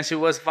CD than she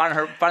was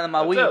finding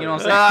my weed. You know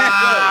what I'm saying?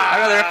 I'd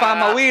rather find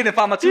my weed than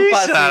find my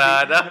Tupac CD.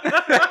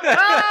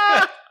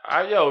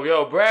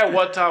 Yo, Brad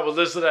one time was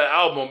listening to that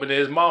album and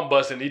his mom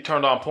busted and he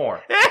turned on porn.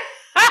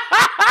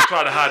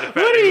 Trying to hide the fact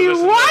what are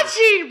you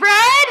watching,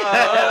 Brad?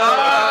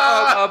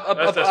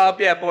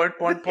 Yeah,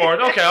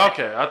 porn.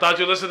 Okay. I thought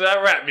you listened to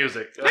that rap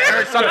music. I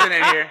heard something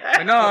in here.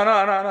 No.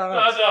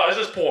 No,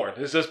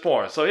 it's just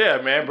porn. So yeah,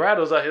 man, Brad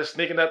was out here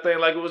sneaking that thing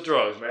like it was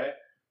drugs, man.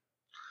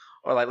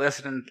 Or like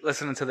listening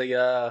to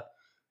the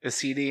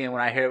CD, and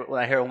when I hear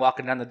him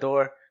walking down the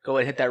door, go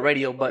ahead and hit that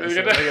radio button so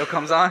the radio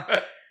comes on.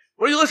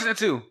 What are you listening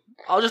to?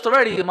 Oh, just the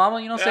radio,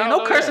 mama. You know what I'm saying?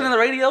 No cursing in the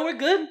radio. We're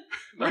good.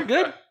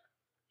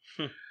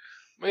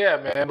 Yeah,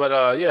 man.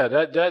 But yeah,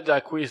 that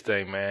Jacquees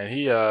thing, man.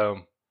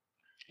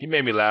 He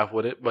made me laugh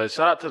with it. But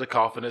shout out to the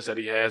confidence that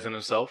he has in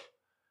himself.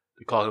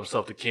 He calls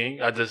himself the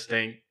king. I just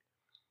think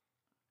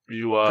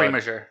you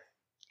Premature.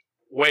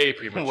 way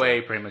premature.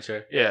 Way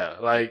premature. Yeah,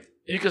 like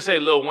you could say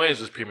Lil Wayne's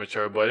was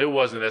premature, but it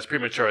wasn't as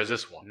premature as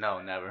this one.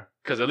 No, never.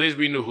 Because at least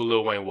we knew who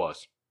Lil Wayne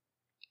was.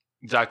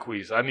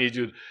 Jacquees, I need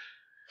you.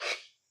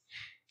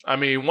 I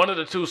mean, one of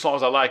the 2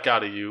 songs I like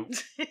out of you,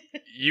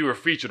 you were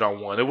featured on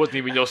one. It wasn't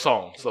even your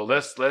song. So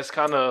let's take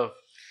a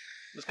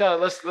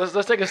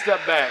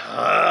step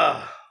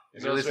back.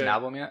 Is he released an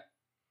album yet?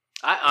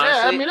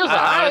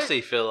 I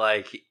honestly feel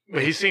like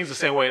But he sings the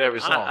same way in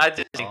every song. I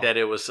just think that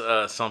it was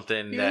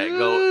something that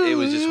it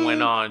was just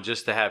went on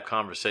just to have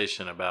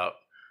conversation about.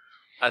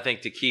 I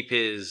think to keep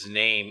his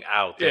name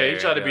out there. Yeah, he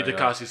tried to beat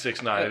Tekashi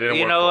 6ix9ine. It didn't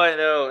You work know for what? him.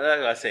 No, like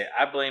I say,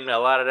 I blame a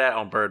lot of that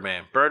on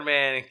Birdman.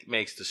 Birdman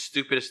makes the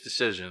stupidest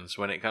decisions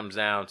when it comes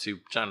down to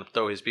trying to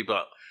throw his people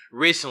out.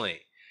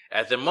 Recently,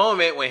 at the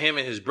moment when him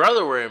and his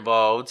brother were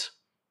involved,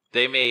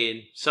 they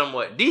made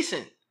somewhat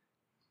decent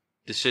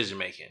decision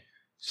making.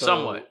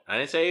 Somewhat. I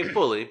didn't say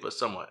fully, but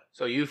somewhat.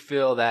 So you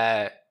feel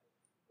that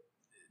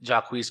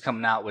Jacquees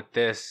coming out with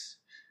this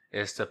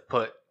is to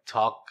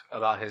talk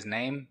about his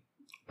name,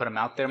 put him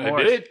out there more?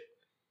 I did.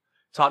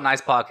 Talk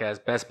Nice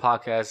Podcast, best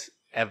podcast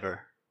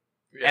ever.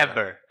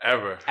 Yeah,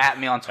 ever. At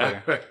me on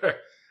Twitter.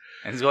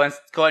 And go ahead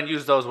and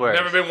use those words.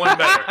 Never been one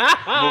better.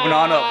 Moving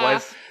on up,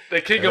 boys. The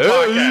king of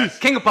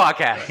podcasts. King of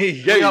podcasts.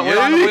 We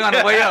on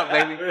the way up,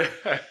 baby.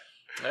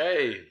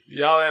 Hey.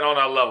 Y'all ain't on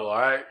our level, all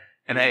right?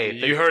 And hey,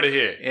 you heard it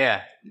here.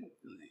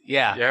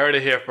 Yeah. You heard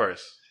it here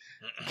first.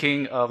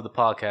 King of the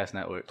podcast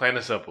network. Plain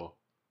and simple.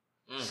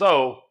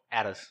 So,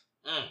 At us.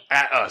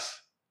 At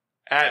us.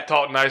 At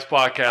Talk Nice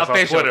Podcast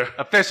Official, on Twitter.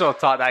 Official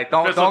Talk Nice.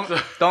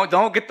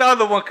 Don't get the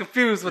other one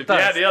confused with if you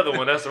us. had the other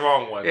one, that's the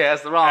wrong one. Yeah,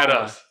 that's the wrong At one.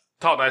 us.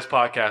 Talk Nice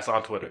Podcast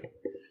on Twitter.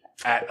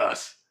 At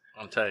us.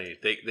 I'm telling you,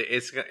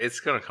 it's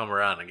gonna come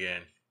around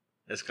again.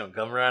 It's gonna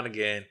come around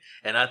again,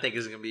 and I think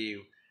it's gonna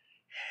be,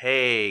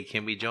 hey,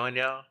 can we join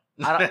y'all?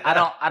 I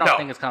don't No.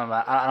 think it's coming.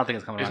 I don't think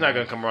it's coming. It's not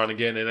going to come around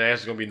again, and the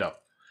answer's going to be no.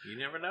 You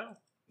never know.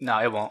 No,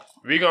 it won't.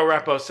 We're going to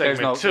wrap up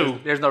segment 2.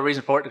 There's no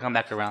reason for it to come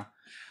back around.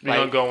 We're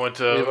going to go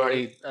into... We've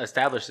already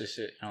established this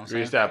shit. You know what I'm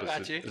saying?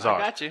 Reestablished it. It's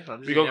hard. I got you.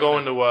 We're going to go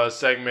into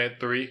segment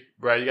 3.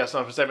 Brad, you got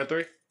something for segment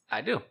 3?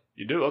 I do.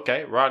 You do?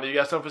 Okay. Ron, you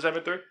got something for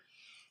segment 3?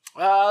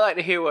 I like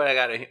to hear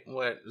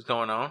what is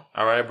going on.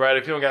 All right, Brad,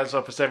 if you don't got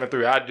something for segment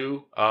 3, I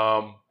do.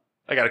 I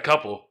got a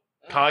couple.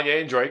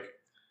 Kanye and Drake.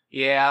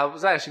 Yeah, I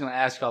was actually going to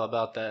ask y'all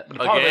about that. The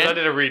problem is I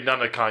didn't read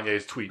none of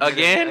Kanye's tweets.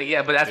 Again?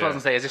 Yeah, but that's what I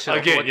was going to say. Is this shit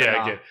Again,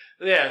 again.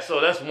 Yeah,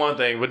 so that's one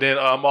thing. But then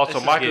also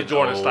Michael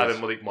Jordan started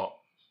Malik Monk.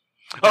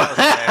 So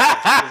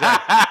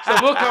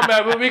we'll come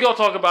back. We're going to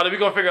talk about it. We're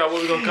going to figure out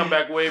what we're going to come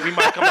back with. We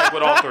might come back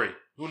with all 3.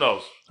 Who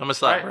knows? I'm going to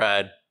slap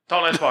Brad.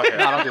 Talk Nice Podcast.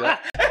 No, don't do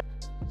that.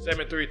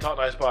 Segment 3, Talk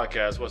Nice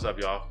Podcast. What's up,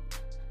 y'all?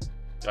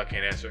 Y'all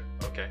can't answer.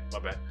 Okay, my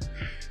bad.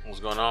 What's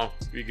going on?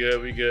 We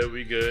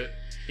good.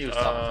 He was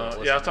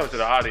talking to I was talking to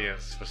the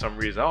audience for some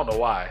reason. I don't know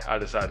why. I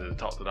decided to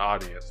talk to the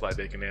audience like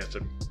they can answer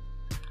me.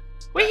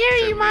 We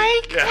hear you,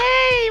 Mike. Yeah.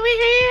 Hey, we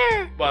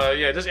here. But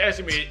yeah, just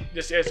answer me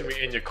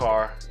in your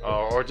car,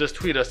 or just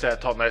tweet us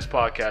at Talk Nice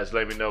Podcast.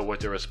 Let me know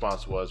what your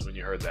response was when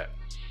you heard that.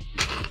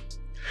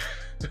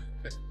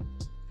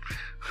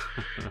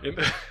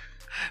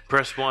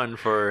 Press 1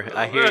 for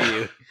I hear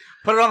you.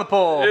 Put it on the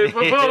poll. Hey,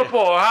 put on the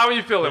poll. How are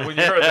you feeling when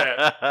you heard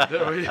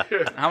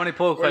that? How many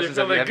poll questions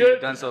have you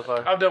good? done so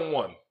far? I've done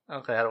one.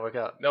 Okay, how'd it work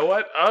out? You know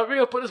what? We're going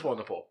to put this one on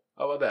the poll.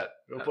 How about that?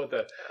 We'll put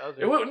that.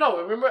 Okay.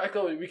 No, remember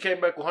we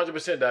came back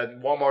 100% that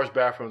Walmart's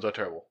bathrooms are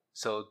terrible.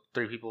 So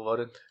 3 people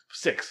voted?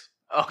 6.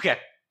 Okay.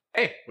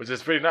 Hey. Which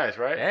is pretty nice,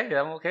 right? Hey,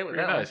 I'm okay with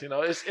Pretty that. nice. You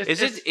know,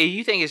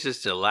 You think it's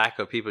just a lack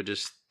of people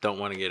just don't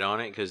want to get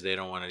on it because they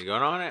don't want to go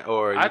on it?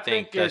 Or you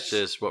think that's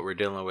just what we're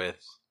dealing with?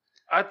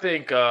 I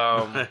think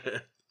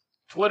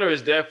Twitter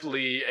is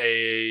definitely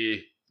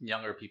a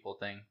Younger people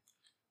thing.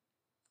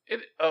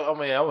 I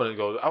mean, I wouldn't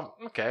go.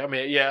 Okay, I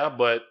mean, yeah,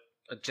 but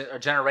A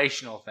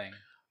generational thing.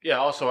 yeah.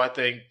 Also, I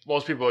think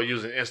most people are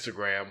using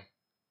Instagram,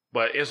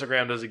 but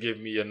Instagram doesn't give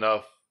me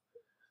enough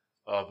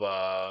of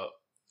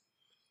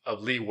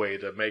leeway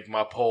to make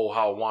my poll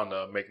how I want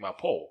to make my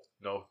poll.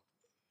 You know,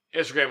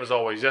 Instagram is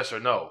always yes or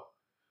no,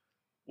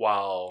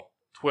 while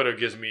Twitter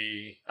gives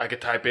me I can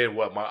type in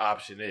what my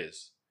option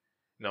is.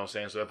 You know what I'm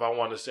saying? So if I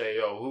want to say,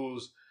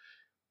 who's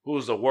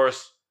the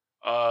worst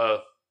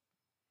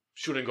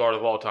shooting guard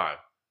of all time,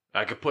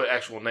 I could put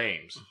actual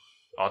names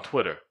on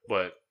Twitter,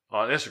 but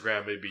on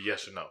Instagram it'd be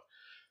yes or no.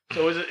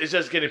 So it's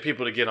just getting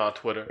people to get on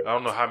Twitter. I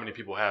don't know how many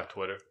people have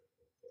Twitter.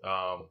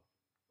 I'm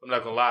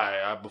not gonna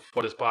lie.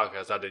 Before this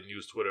podcast, I didn't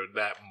use Twitter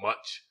that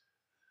much.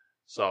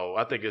 So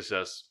I think it's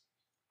just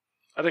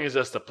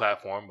a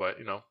platform. But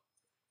you know,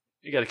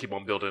 you got to keep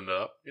on building it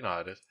up. You know how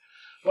it is.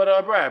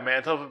 But Brad,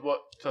 man, tell us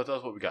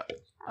what we got.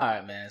 All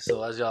right, man.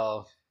 So as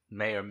y'all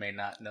may or may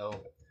not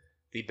know,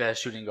 the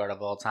best shooting guard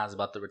of all time is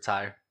about to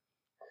retire.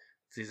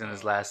 He's in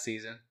his last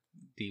season.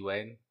 D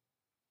Wade,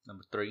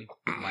 number 3,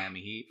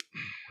 Miami Heat,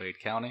 Wade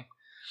County.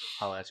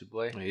 Holla at you,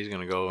 boy. He's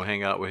gonna go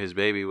hang out with his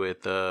baby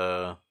with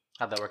How'd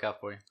that work out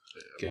for you?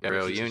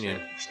 Gabrielle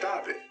Union.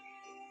 Stop it.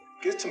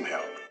 Get some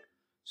help.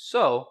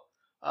 So,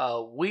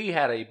 we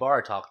had a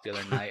bar talk the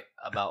other night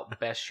about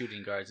best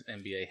shooting guards in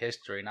NBA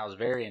history, and I was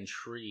very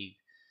intrigued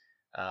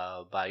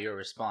by your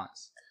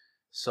response.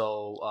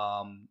 So,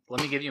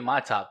 let me give you my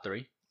top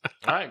 3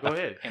 All right, go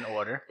ahead. in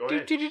order. Go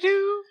ahead.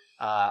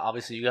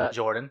 Obviously, you got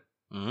Jordan.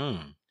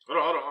 Mm.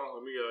 Hold on.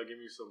 Let me give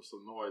me some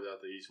noise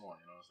after each one.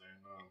 You know what I'm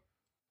saying?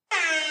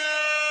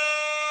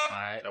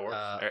 All right. That works.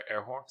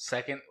 Air horn.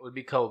 Second would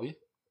be Kobe.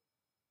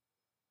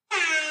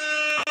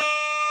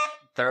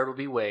 Third would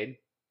be Wade.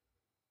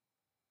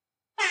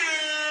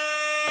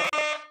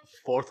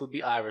 Fourth would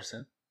be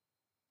Iverson.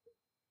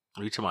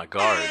 Are you talking about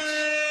guards?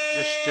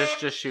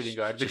 Just shooting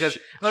guards. Just Because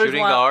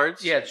shooting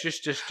guards? Yeah,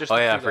 just. Oh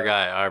yeah, I the two guards.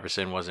 forgot.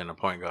 Iverson wasn't a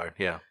point guard.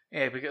 Yeah.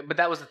 Yeah, but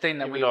that was the thing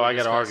that Even we. though were I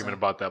got an discussing. argument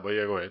about that, but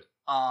yeah, go ahead.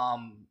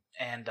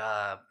 And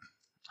I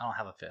don't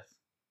have a fifth.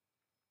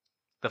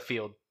 The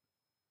field.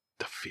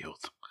 The field.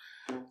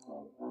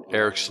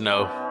 Eric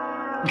Snow.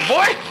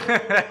 Boy,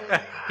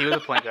 he was a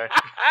point guard.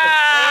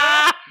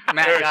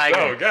 Matt Oh,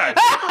 Geiger. God.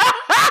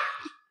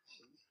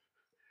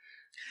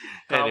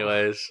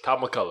 Anyways.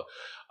 Tom McCullough.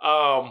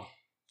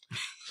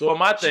 So what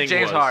my thing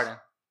James was, Harden.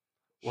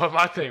 What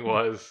my thing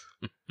was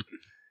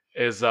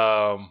is if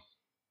I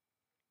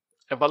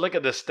look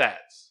at the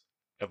stats,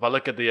 if I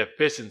look at the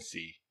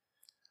efficiency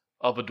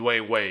of a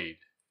Dwayne Wade,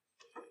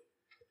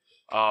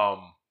 I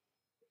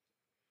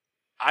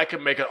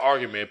could make an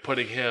argument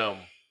putting him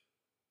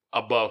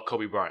above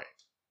Kobe Bryant.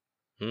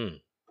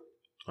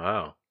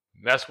 Wow.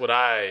 And that's what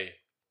I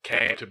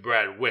came to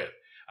Brad with.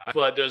 I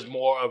feel like there's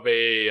more of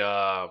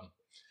a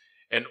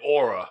an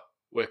aura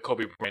with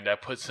Kobe Bryant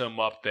that puts him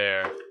up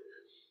there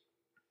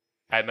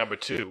at number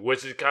 2,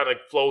 which it kind of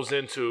flows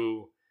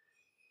into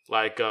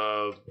like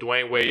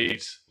Dwayne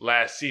Wade's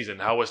last season,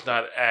 how it's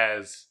not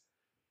as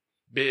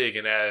big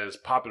and as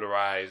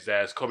popularized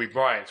as Kobe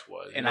Bryant's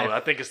was. And I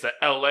think it's the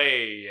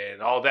LA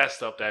and all that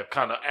stuff that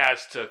kind of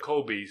adds to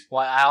Kobe's.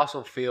 Well, I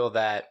also feel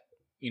that,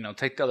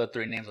 take the other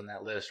 3 names on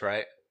that list,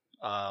 right?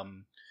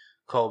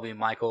 Kobe,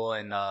 Michael,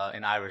 and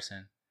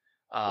Iverson.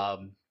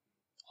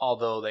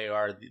 Although they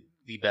are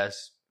the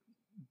best,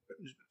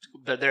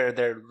 they're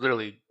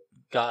literally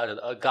gods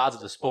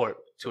of the sport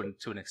to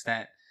an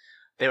extent.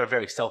 They were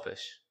very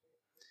selfish,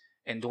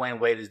 and Dwayne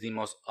Wade is the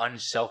most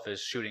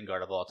unselfish shooting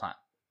guard of all time,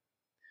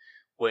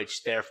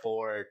 which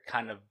therefore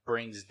kind of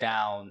brings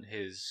down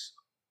his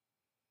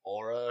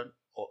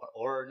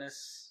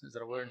aura-ness. Is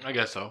that a word? I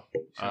guess so.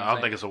 what I'm I don't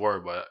saying? think it's a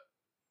word, but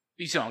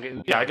You see what I'm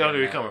getting? yeah, I get where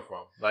you're at. coming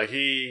from. Like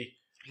he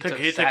took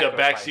a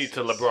sacrifices. backseat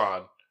to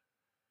LeBron,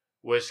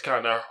 which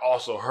kind of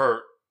also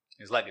hurt.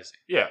 His legacy.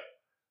 Yeah,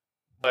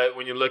 but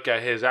when you look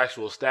at his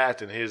actual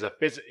stats and his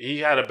efficiency, he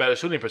had a better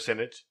shooting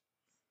percentage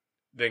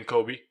than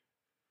Kobe.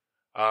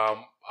 I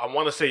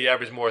want to say he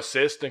averaged more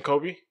assists than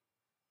Kobe.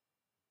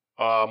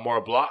 More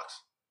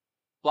blocks.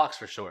 Blocks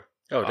for sure.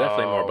 Oh,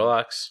 definitely more Um,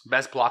 blocks.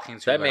 Best blocking.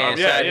 That man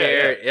Yeah, sat yeah,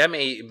 here. I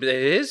mean,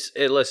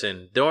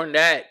 listen, during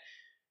that,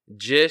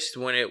 just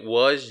when it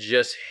was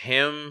just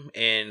him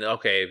and,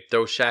 okay,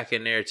 throw Shaq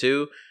in there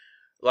too,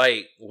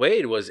 like,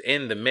 Wade was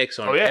in the mix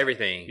on Oh, yeah.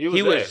 everything. He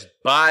He was was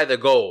by the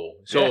goal.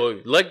 So,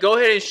 go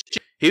ahead and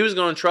he was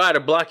going to try to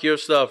block your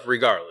stuff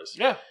regardless.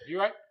 Yeah,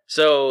 you're right.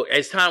 So,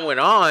 as time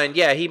went on,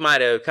 yeah, he might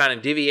have kind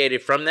of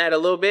deviated from that a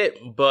little bit,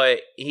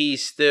 but he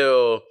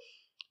still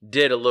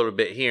did a little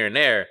bit here and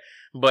there.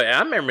 But I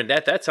remember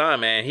at that time,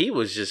 man, he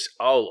was just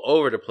all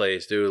over the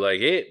place, dude. Like,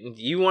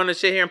 you want to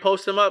sit here and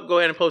post him up? Go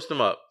ahead and post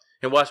him up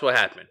and watch what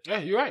happened. Yeah,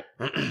 you're right.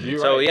 You're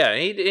So, right. yeah,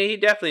 he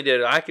definitely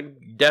did. I can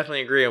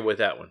definitely agree with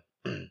that one.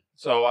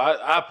 So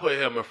I put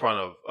him in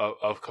front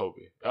of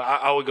Kobe.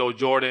 I would go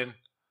Jordan.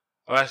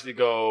 I'll actually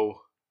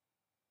go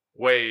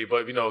Wade,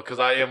 but because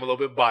I am a little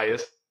bit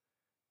biased,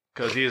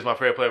 because he is my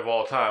favorite player of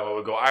all time, I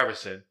would go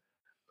Iverson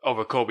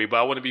over Kobe.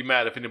 But I wouldn't be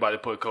mad if anybody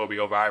put Kobe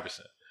over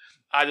Iverson.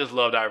 I just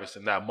loved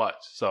Iverson that much,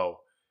 so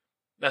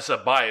that's a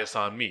bias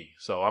on me.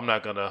 So I'm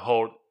not gonna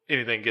hold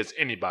anything against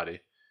anybody.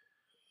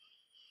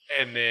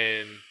 And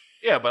then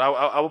but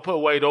I would put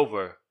Wade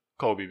over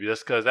Kobe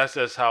just because that's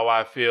just how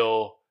I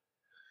feel.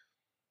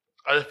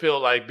 I just feel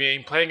like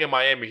playing in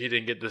Miami, he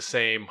didn't get the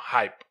same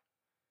hype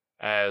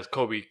as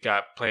Kobe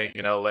got playing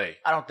in LA.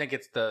 I don't think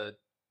it's the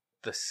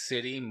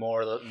city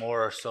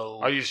more so.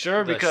 Are you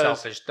sure? The Because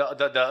selfish,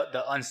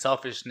 the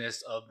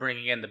unselfishness of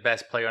bringing in the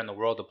best player in the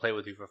world to play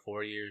with you for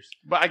 4 years.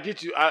 but I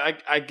get you.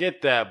 I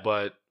get that.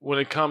 But when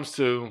it comes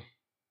to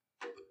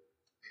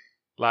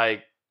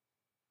like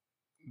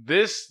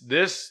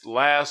this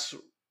last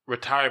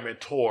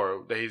retirement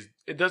tour that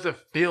it doesn't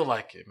feel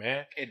like it,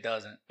 man. It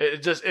doesn't.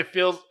 It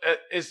feels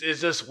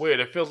it's just weird.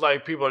 It feels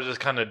like people are just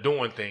kind of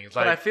doing things.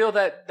 Like But I feel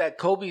that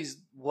Kobe's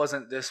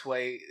wasn't this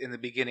way in the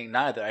beginning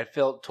neither. I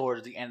felt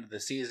towards the end of the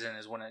season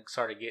is when it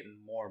started getting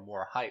more and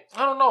more hype.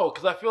 I don't know,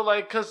 because I feel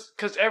like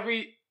because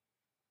every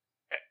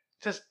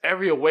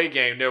away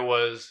game there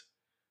was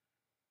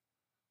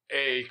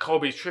a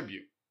Kobe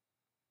tribute.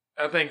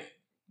 I think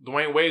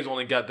Dwayne Wade's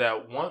only got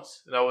that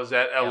once. And that was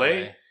at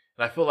LA. And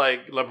And I feel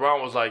like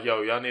LeBron was like,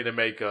 yo, y'all need to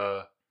make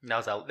a...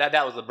 That was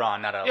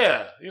LeBron, not LeBron.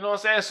 Yeah, you know what I'm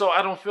saying? So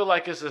I don't feel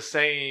like it's the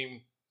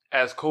same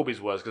as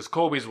Kobe's was. Because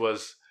Kobe's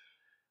was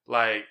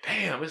like,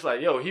 damn, it's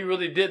like, yo, he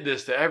really did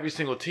this to every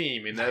single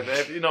team. And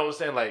you know what I'm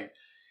saying? Like,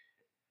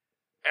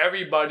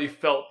 everybody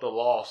felt the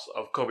loss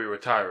of Kobe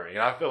retiring.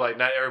 And I feel like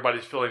not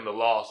everybody's feeling the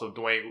loss of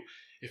Dwayne.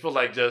 It feels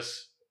like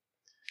just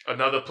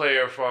another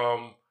player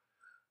from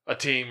a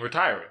team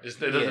retiring. It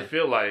doesn't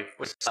feel like...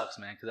 Which sucks,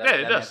 man. Cause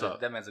it does suck.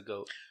 That man's a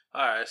GOAT.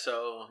 All right,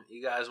 so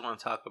you guys want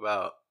to talk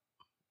about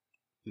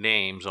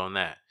names on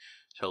that.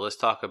 So let's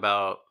talk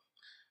about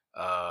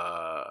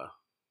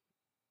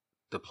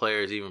the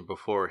players even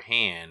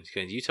beforehand,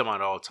 because you talking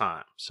about all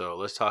time. So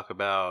let's talk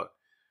about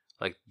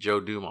like Joe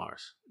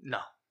Dumars. No.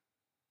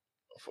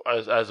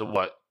 As a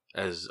what?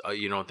 As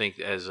you don't think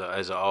as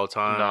an all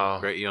time? No.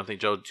 Great. You don't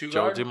think Joe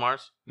Garden?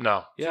 Dumars?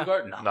 No. Yeah.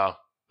 No. No.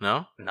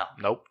 No. No.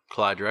 Nope.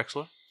 Clyde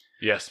Drexler.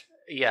 Yes.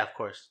 Yeah, of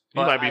course. He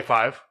might be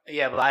 5.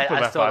 Yeah, but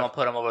I still don't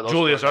put him over those.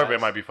 Julius 4 Erving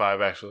guys. might be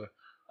 5, actually.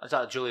 I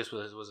thought Julius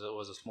was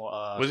a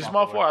small. Was he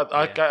small forward?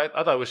 I Yeah.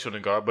 thought he was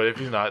shooting guard, but if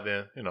he's not,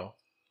 then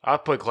I'll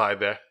put Clyde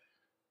there.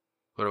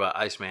 What about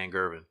Iceman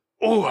Gervin?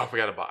 Oh, I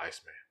forgot about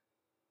Iceman.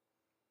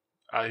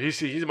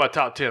 He's in my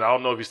top 10. I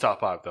don't know if he's top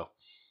 5 though.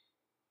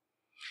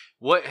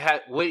 What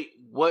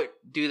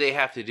do they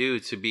have to do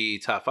to be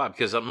top 5?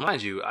 Because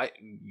mind you,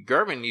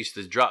 Gervin used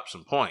to drop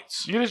some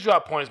points, You just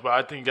drop points, but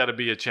I think you got to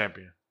be a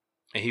champion.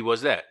 and he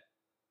was that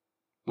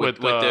with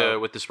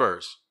the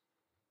Spurs.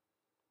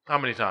 How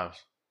many times?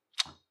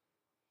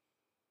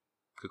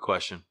 Good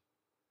question.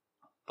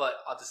 But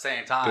at the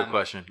same time, Good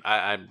question.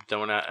 I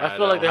don't. I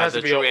feel like there has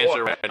to be true an answer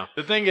aura. right now.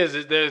 The thing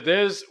is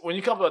there's when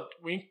you talk about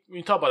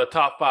the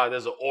top 5,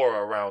 there's an aura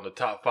around the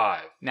top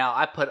 5. now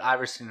I put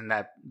Iverson in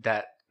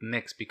that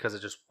mix because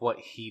of just what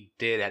he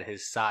did at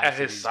his size. At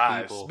to his these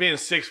size, people. being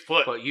 6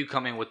 foot. But you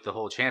come in with the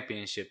whole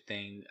championship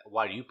thing.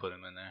 Why do you put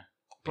him in there?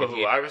 Put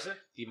who, Iverson?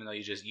 Even though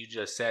you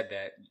just said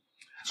that.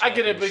 I get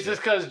it, but championship.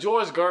 just because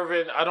George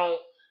Gervin, I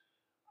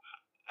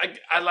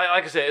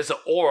like I said, it's an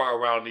aura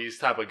around these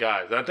type of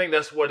guys. And I think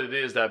that's what it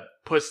is that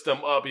puts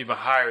them up even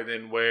higher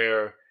than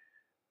where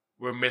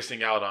we're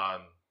missing out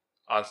on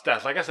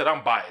stats. Like I said,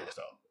 I'm biased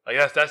though.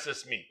 Like that's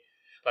just me.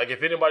 Like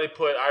if anybody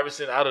put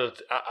Iverson out of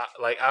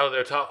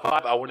their top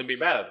 5, I wouldn't be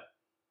mad at him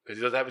because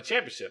he doesn't have a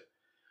championship.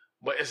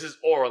 But it's his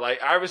aura.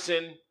 Like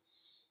Iverson,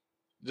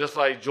 just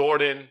like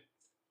Jordan,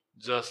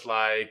 just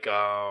like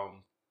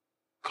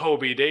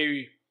Kobe,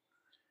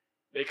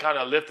 they kind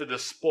of lifted the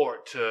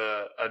sport to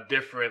a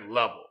different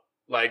level.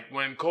 Like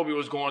when Kobe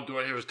was going through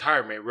his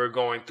retirement, we're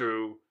going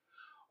through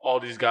all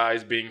these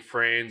guys being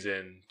friends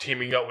and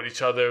teaming up with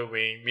each other.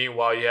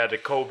 Meanwhile, you had the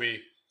Kobe.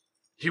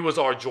 He was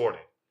our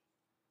Jordan.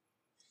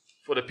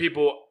 For the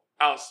people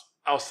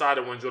outside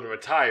of when Jordan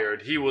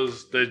retired, he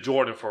was the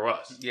Jordan for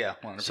us. Yeah,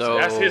 100%. So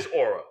That's his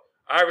aura.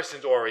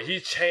 Iverson's aura. He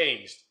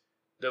changed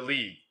the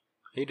league.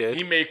 he did.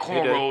 He made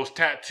cornrows,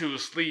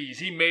 tattoos, sleeves.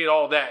 He made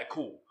all that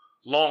cool.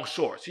 Long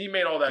shorts. He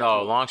made all that No,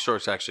 cool. long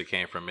shorts actually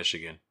came from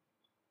Michigan.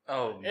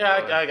 Oh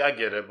Yeah, boy. I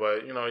get it,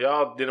 but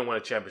y'all didn't win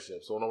a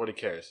championship, so nobody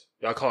cares.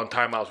 Y'all calling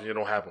timeouts when you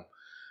don't have them.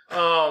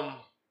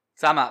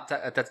 Time out.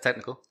 That's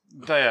technical.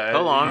 Yeah,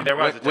 Hold on.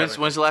 everyone's a When's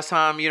technical. the last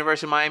time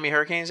University of Miami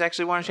Hurricanes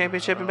actually won a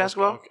championship in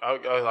basketball?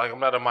 I'm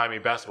not a Miami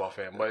basketball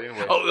fan, but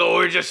anyway. Oh,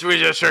 we're just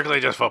strictly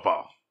just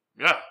football.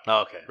 Yeah,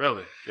 Okay.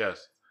 really,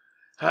 yes.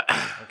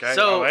 Okay.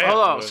 So I am,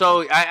 hold on. but-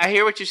 So I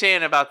hear what you're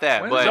saying about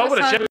that, When but y'all is would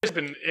that have time-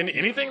 championship in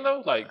anything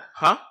though? Like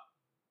huh?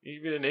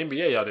 even in the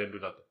NBA, y'all didn't do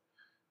nothing.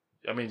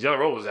 I mean, Jalen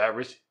Rose was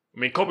average. I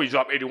mean, Kobe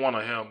dropped 81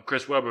 on him.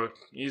 Chris Webber,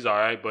 he's all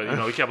right, but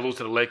he kept losing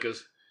to the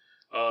Lakers.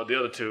 The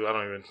other two,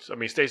 I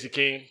mean, Stacey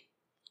King.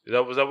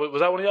 Was that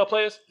one of y'all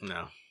players?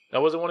 No.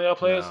 That wasn't one of y'all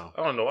players? No.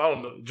 I don't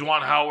know.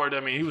 Juwan Howard,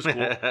 I mean, he was cool. He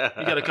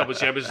got a couple of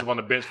championships on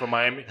the bench for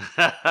Miami.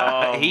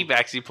 He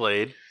actually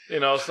played.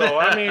 So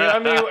I mean,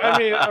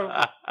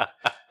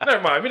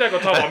 never mind. We're not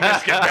gonna talk about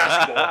Mexican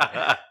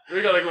basketball.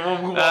 We're gonna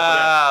move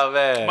off of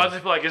that. Oh man. But I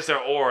just feel like it's their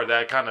aura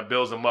that kind of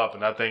builds them up,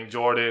 and I think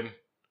Jordan,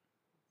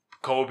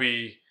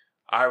 Kobe,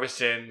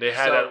 Iverson, they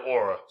had So- that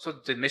aura. So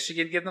did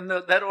Michigan give them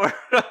that order?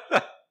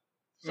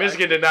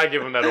 Michigan did not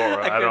give him that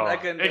aura at all. I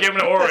couldn't They do gave him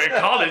the aura in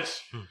college.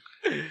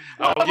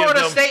 What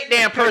Florida State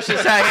damn person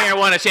sat here and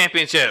won a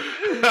championship?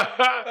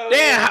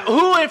 Damn,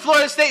 who in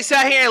Florida State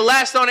sat here and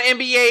lasted on an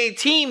NBA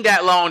team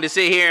that long to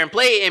sit here and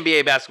play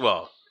NBA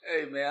basketball?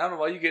 Hey man, I don't know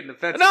why you getting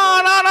defensive.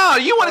 No.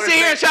 You want to sit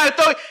here and try to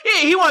throw?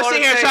 Yeah, he wants to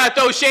sit here and try to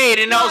throw shade,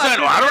 and all of a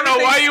sudden, I don't know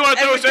why you want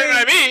to throw shade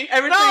at me.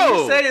 Everything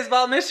No. you say is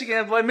about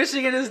Michigan, but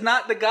Michigan is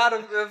not the god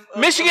of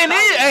Michigan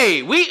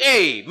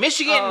is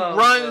Michigan Oh,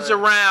 runs man.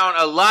 around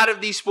a lot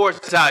of these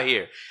sports out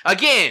here.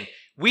 Again,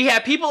 we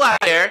have people out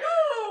there.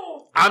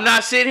 I'm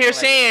not sitting here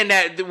saying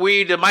that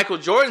we the Michael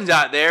Jordans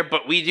out there,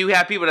 but we do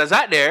have people that's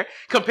out there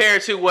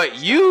compared to what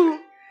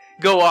you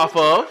go off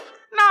of.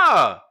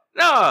 Nah.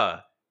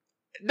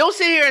 Don't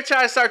sit here and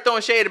try to start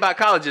throwing shade about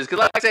colleges. Because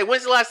like I said,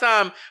 when's the last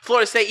time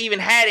Florida State even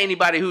had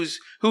anybody who's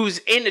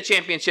in the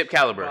championship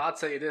caliber? Well, I'll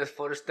tell you this: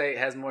 Florida State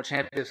has more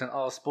championships in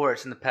all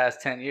sports in the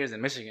past 10 years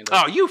than Michigan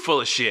does. Oh, you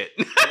full of shit.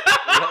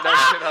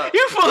 that shit up.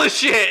 You full of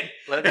shit.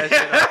 Let that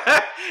shit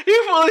up.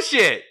 You full of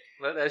shit.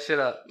 Let that shit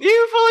up.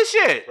 You full of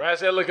shit. Brad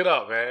said, "Look it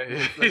up,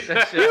 man." Let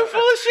that shit You up.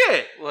 full of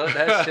shit. Let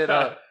that shit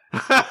up.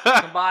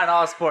 Combine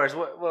all sports.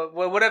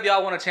 What have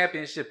y'all won a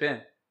championship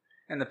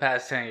in the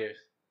past 10 years?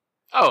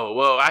 Oh,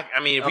 well, I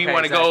mean, if you Okay,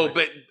 want to go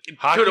exactly. but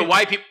Hockey? to the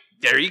white people,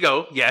 there you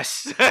go.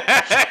 Yes.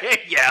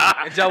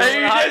 Yeah. Joe,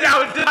 There you hockey?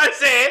 I was just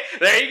saying.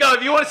 There you go.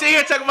 If you want to sit here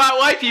and talk about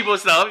white people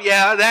stuff,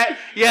 yeah, that,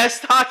 yes,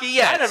 hockey,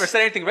 yes. I never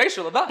said anything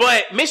racial about it.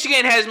 But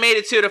Michigan has made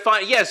it to the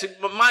final. Yes,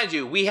 but mind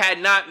you, we did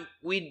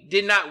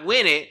not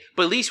win it,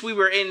 but at least we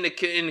were in the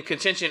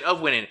contention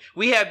of winning.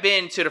 We have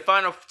been to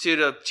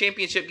the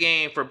championship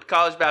game for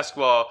college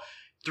basketball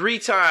 3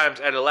 times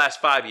out of the last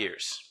 5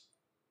 years.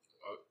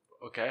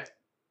 Okay.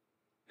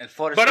 And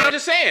Florida But State, I'm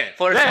just saying.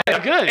 Florida Yeah,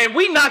 good. And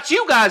we knocked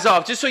you guys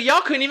off just so y'all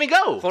couldn't even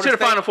go Florida to the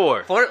State- Final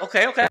Four. Florida,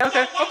 okay.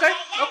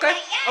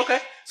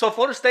 So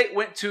Florida State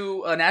went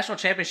to a national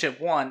championship,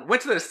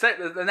 went to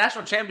the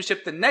national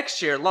championship the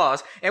next year,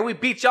 lost, and we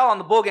beat y'all in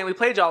the bowl game we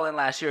played y'all in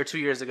last year or 2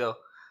 years ago.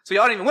 So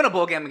y'all didn't even win a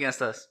bowl game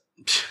against us.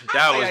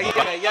 That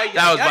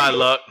was my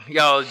luck.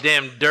 Y'all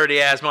damn dirty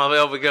ass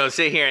motherfucker gonna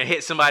sit here and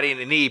hit somebody in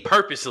the knee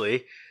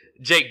purposely.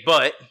 Jake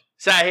Butt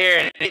sat here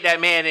and hit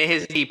that man in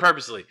his knee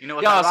purposely. You know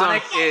what's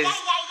ironic is,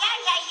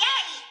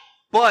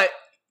 but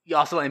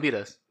y'all still ain't beat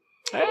us.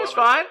 Hey, that's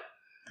fine.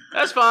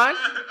 That's fine.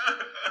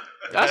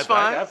 That's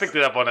fine. I picked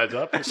it up on that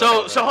job.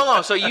 So hold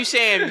on. So you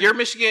saying you're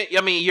Michigan?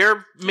 I mean,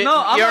 you're I'm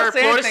not saying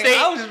Florida anything. State.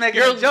 I was just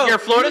making a joke. You're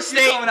Florida You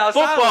State coming out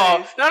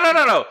football. sideways.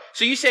 No.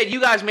 So you said you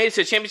guys made it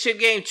to a championship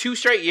game 2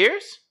 straight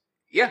years?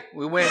 Yeah,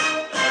 we win.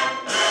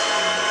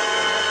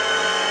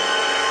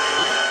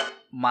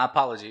 My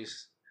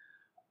apologies.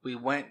 We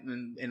went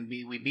and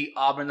we beat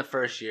Auburn the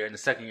first year, and the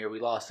second year we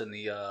lost in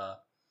the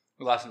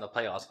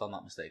playoffs, if I'm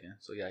not mistaken.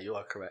 So yeah, you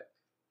are correct.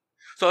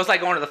 So it's like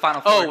going to the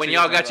Final Four. Oh, when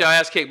y'all got your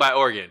ass kicked by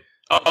Oregon.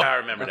 Oh, I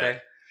remember Okay.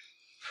 that.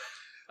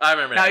 I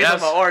remember Now that. you're That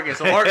talking about Oregon.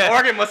 So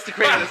Oregon must have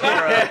created this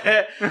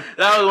era.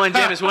 that was when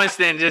Jameis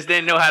Winston just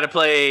didn't know how to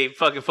play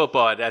fucking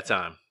football at that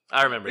time.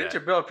 I remember Didn't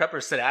that. your Jabril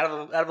Peppers sit out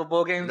of a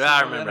bowl game?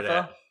 I in the remember NFL?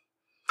 that.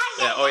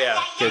 Yeah, oh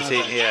yeah, because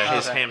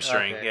his Okay,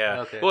 hamstring. okay,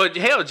 Yeah. okay. Well,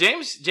 hell,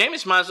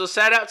 Jameis might as well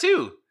sat out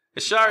too.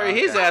 As sorry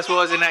his Okay. ass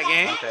was in that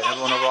game. Okay,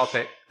 number one overall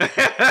pick.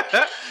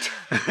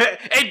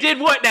 It did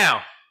what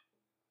now?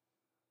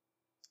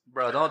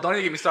 Bro, don't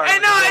even get me started. Hey,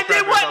 with no, Jabril it did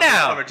Peppers what over-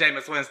 now? Over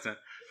Jameis Winston.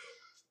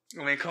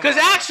 I mean, come on. Because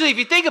actually, if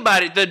you think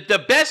about it, the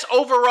best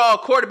overall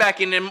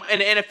quarterback in the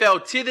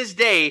NFL to this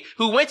day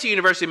who went to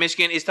University of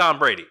Michigan is Tom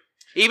Brady.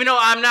 Even though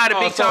I'm not a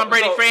big Tom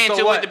Brady fan so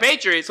to what? with the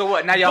Patriots. So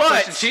what? Now y'all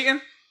But- pushing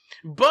cheating?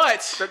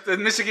 But The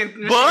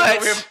Michigan But-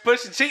 over here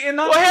pushing cheating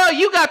on? well, hell,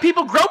 you got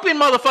people groping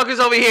motherfuckers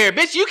over here,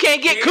 bitch. You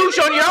can't get cooch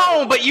on your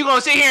own, but you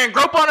gonna sit here and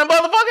grope on a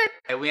motherfucker?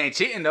 Hey, we ain't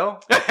cheating though.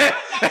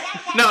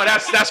 No,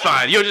 that's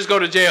fine. You'll just go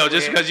to jail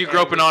just because you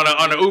groping on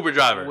a Uber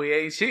driver. We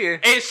ain't cheating.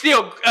 And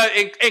still,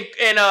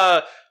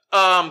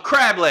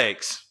 crab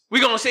legs. We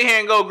gonna sit here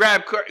and go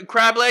grab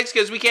crab legs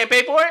because we can't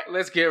pay for it?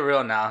 Let's get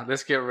real now. The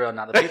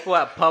people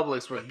at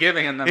Publix were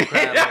giving him them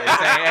crab legs,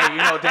 saying, "Hey, you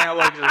know damn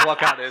well you just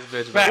walk out this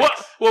bitch."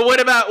 Bro. What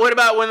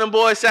about when them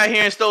boys sat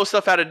here and stole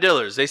stuff out of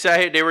Dillers? They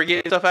sat here, they were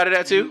getting stuff out of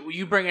that too?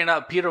 You bringing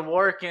up Peter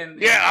Warwick and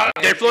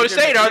They're Florida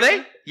State, are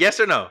they? Yes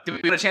or no? Did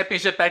we win a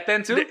championship back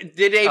then too?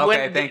 Did they Okay,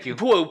 win? thank you.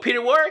 Who,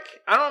 Peter Warwick?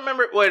 I don't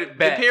remember. What, did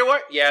Bet. Peter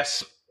Warwick?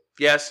 Yes.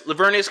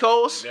 Lavernius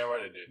Coles? Yeah,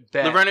 right, it did.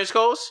 Bet. Lavernius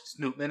Coles?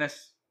 Snoop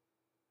Menace.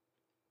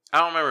 I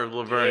don't remember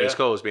Lavernius Yeah.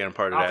 Coles being a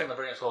part of I that. don't think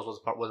Laverne Scholes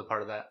was a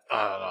part of that.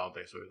 I don't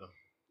think so either.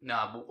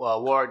 No,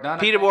 Warwick Dunn.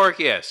 Peter Warwick,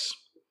 yes.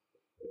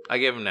 I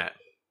give him that.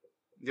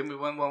 Didn't we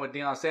win one with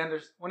Deion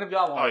Sanders? When have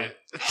y'all won? Oh one?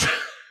 yeah.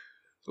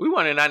 We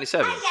won in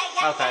 97.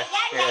 Okay.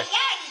 Yeah.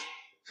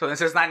 So then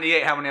since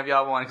 '98, how many of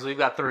y'all won? Because we've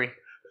got 3.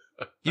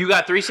 You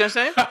got 3 since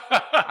then?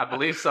 I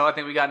believe so. I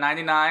think we got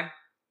 99.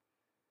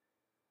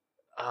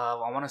 I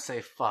want to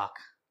say fuck.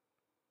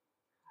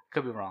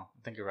 Could be wrong.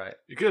 I think you're right.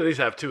 You could at least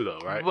have 2 though,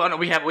 right? Well, no,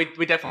 we definitely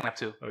have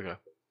 2. Okay.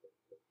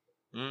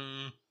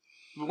 We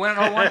win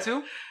in 01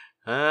 too.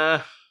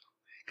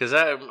 Because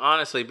I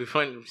honestly,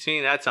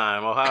 between that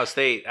time, Ohio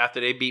State, after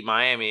they beat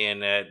Miami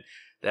in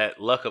that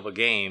luck of a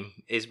game,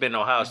 it's been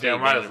Ohio State. You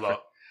damn right it was.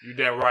 You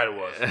damn right it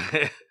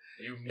was.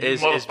 You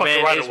It's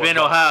motherfucking right it been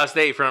was. Ohio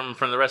State from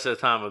the rest of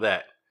the time of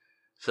that.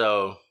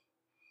 So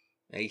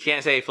you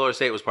can't say Florida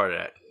State was part of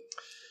that.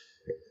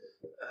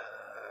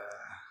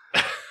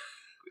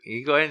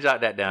 You go ahead and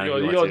jot that down.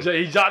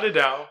 He jotted it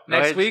down.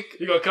 Next ahead. week,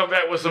 You're gonna come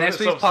back with some next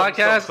week's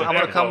podcast, I'm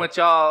gonna come with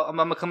y'all. I'm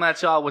gonna come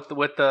at y'all with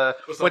the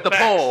some facts.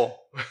 poll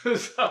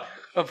So,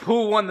 of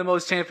who won the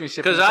most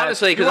championships. 'Cause in the past-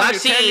 honestly, 'cause You wanna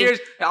I've do 10 seen- years.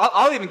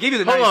 I'll even give you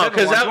the Hold on, 97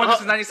 'cause one. I- You want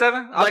this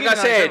 97? like I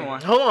said,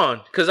 hold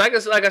on, because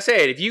like I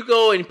said, if you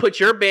go and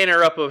put your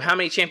banner up of how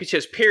many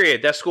championships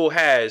period that school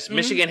has,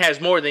 Michigan has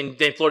more than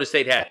Florida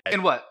State has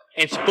And what?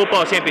 in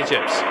football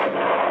championships.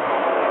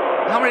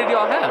 How many do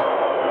y'all have?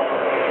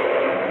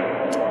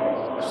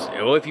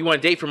 So if you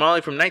want to date from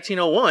Molly from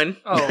 1901,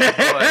 Oh, boy.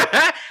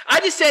 I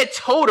just said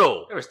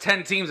total. There was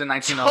 10 teams in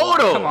 1901.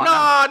 Total. Come on.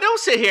 No, don't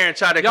sit here and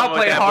try to Y'all come play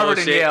with that Harvard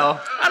bullshit. and Yale.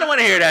 I don't want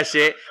to hear that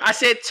shit. I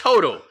said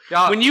total.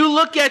 Y'all- When you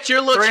look at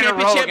your little 3 in a row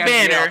championship against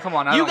banner, Yale. Come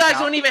on, that you don't guys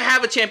count. don't even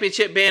have a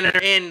championship banner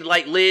in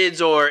like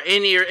Lids or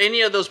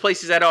any of those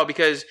places at all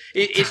because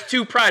it's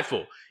too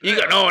prideful. You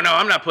go, no,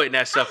 I'm not putting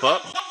that stuff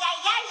up.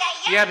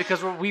 Yeah,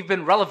 because we've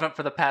been relevant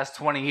for the past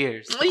 20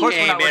 years. Of You course we're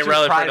ain't not- we're been too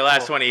relevant for the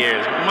last prideful. 20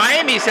 years.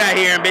 Miami sat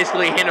here and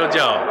basically handled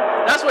y'all.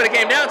 That's what it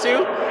came down to.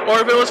 Or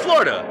if it was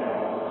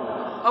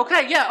Florida.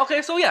 Okay, yeah,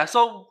 okay,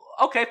 so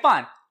okay,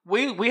 fine.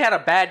 We had a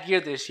bad year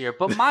this year,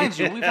 but mind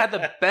you, we've had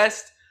the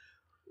best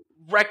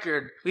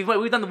record. We've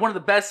done one of the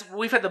best.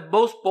 We've had the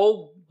most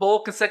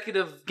bowl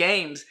consecutive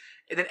games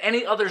than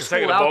any other school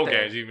Second out bowl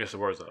there. games, you missed the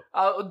words up.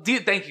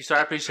 Thank you, sir.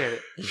 I appreciate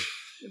it.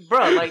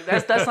 Bro, like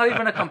that's not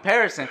even a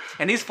comparison.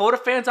 And these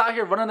Florida fans out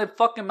here running their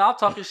fucking mouth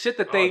talking shit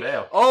that they,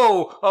 damn.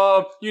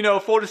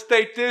 Florida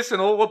State this and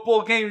what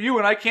bowl game you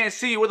and I can't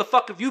see you. Where the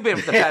fuck have you been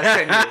for the past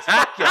 10 years?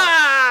 Fuck y'all.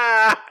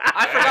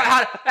 I forgot how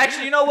to,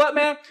 actually, you know what,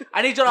 man?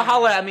 I need y'all to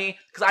holler at me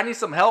because I need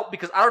some help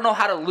because I don't know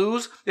how to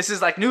lose. This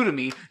is like new to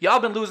me. Y'all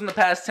been losing the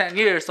past 10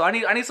 years, so I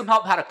need some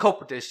help how to cope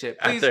with this shit.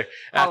 Please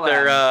holler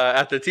at me.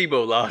 After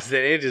Tebow lost,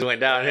 then it just went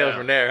downhill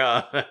from there,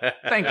 huh?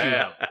 Thank you.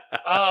 Damn.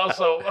 I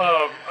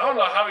don't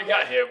know how we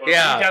got here, but we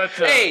Yeah. got it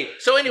to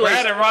So anyways,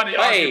 Brad and Rodney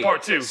argue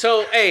part 2.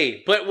 So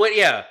but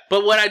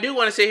what I do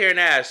want to sit here and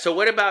ask. So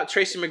what about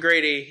Tracy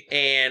McGrady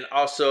and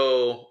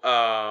also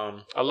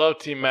I love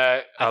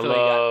T-Mac.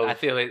 I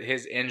feel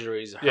his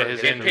injuries hurt. Yeah, his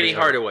and injuries Penny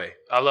hurt. Hardaway?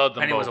 I love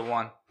them Penny both. was a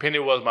 1. Penny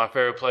was my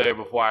favorite player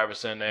before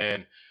Iverson,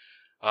 and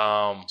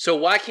So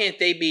why can't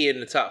they be in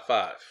the top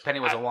 5? Penny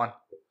was a 1.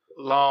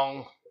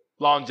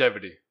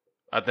 longevity.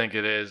 I think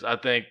it is. I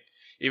think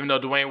even though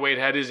Dwayne Wade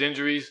had his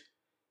injuries,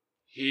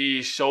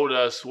 he showed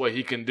us what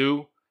he can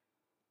do,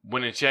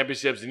 winning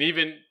championships, and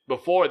even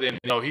before then,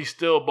 he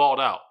still balled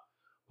out.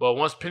 But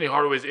once Penny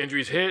Hardaway's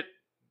injuries hit,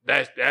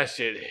 that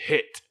shit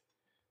hit.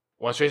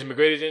 Once Tracy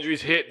McGrady's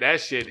injuries hit,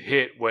 that shit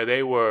hit where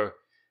they were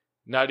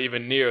not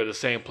even near the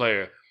same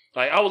player.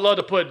 Like, I would love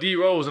to put D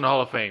Rose in the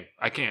Hall of Fame.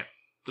 I can't.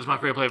 This is my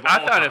favorite player of all I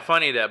found time. it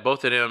funny that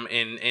both of them,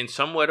 in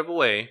somewhat of a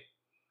way,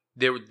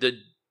 the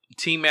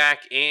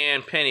T-Mac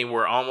and Penny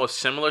were almost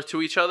similar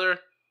to each other,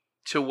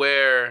 to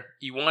where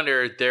you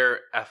wonder their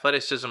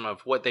athleticism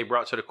of what they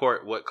brought to the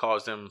court, what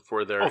caused them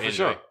for their injury. For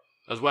sure.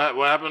 That's what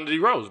happened to D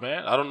Rose,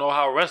 man. I don't know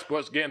how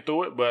Westbrook's getting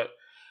through it, but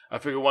I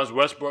figure once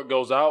Westbrook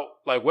goes out,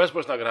 like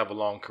Westbrook's not gonna have a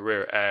long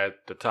career at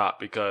the top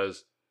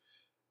because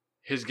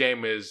his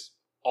game is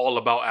all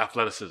about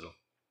athleticism,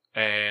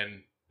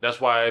 and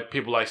that's why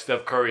people like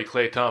Steph Curry,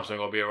 Klay Thompson are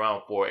gonna be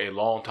around for a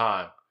long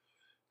time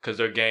because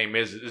their game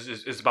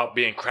is about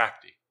being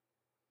crafty.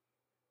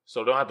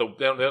 So they don't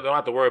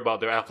have to worry about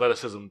their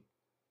athleticism,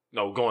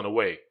 going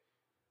away.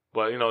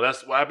 But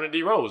that's what happened to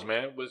D Rose,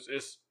 man.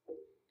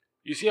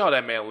 You see how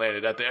that man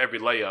landed after every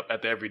layup,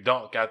 after every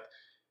dunk.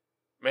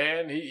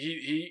 Man,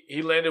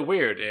 he landed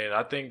weird, and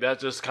I think that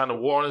just kind of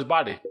wore on his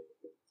body.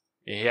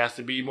 And he has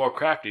to be more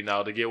crafty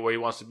now to get where he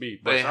wants to be.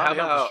 But how Shout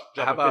out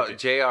about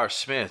 50. J.R.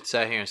 Smith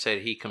sat here and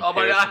said he Oh compares...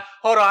 my God!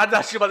 Hold on, I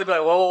thought you were about to be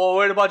like, whoa,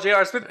 worried about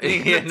J.R. Smith.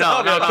 Yeah,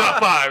 no. Top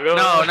 5.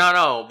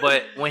 No.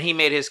 But when he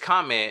made his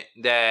comment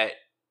that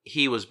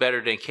he was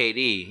better than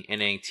KD, and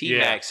then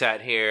T-Mac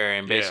sat here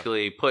and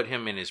basically put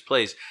him in his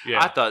place,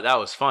 Yeah. I thought that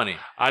was funny.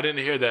 I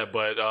didn't hear that,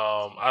 but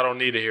I don't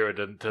need to hear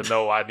it to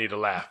know I need to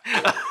laugh.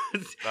 All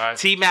right?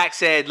 T-Mac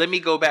said, let me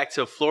go back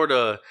to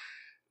Florida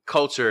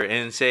culture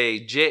and say,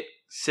 Jit,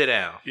 sit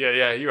down.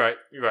 Yeah, you're right.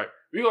 We're going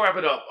to wrap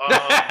it up.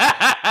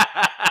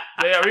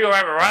 We're going to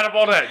wrap it right up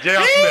on that.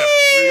 J.R. Smith.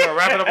 We're going to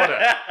wrap it up on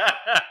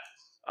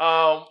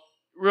that.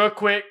 Real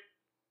quick,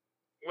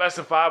 less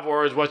than 5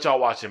 words. What y'all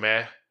watching,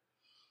 man?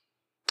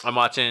 I'm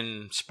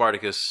watching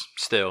Spartacus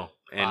still.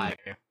 And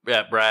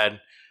Brad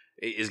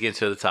is getting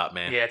to the top,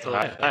 man. Yeah, All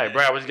totally. right,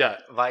 Brad, what you got?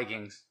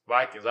 Vikings.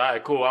 Vikings. All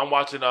right, cool. I'm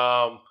watching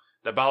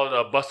the Ballad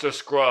of Buster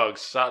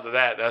Scruggs. Shout out to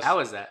that. How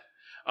was that?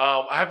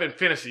 I haven't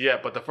finished it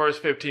yet, but the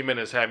first 15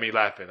 minutes had me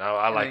laughing.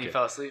 I And like then you it.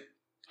 fell asleep.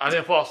 I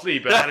didn't fall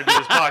asleep, but I had to do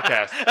this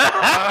podcast.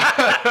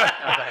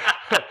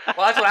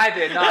 Well, that's what I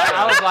did. No,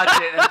 I was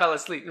watching it and fell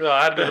asleep. No,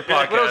 I had to do the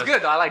podcast. But it was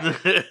good though. I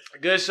liked it.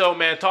 Good show,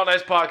 man. Talk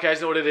Nice Podcast.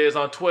 You know what it is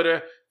on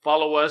Twitter.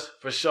 Follow us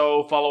for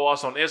show. Follow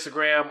us on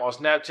Instagram, on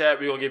Snapchat.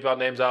 We're going to give y'all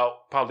names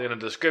out probably in the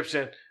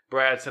description.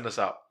 Brad, send us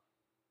out.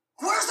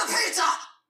 Where's the pizza?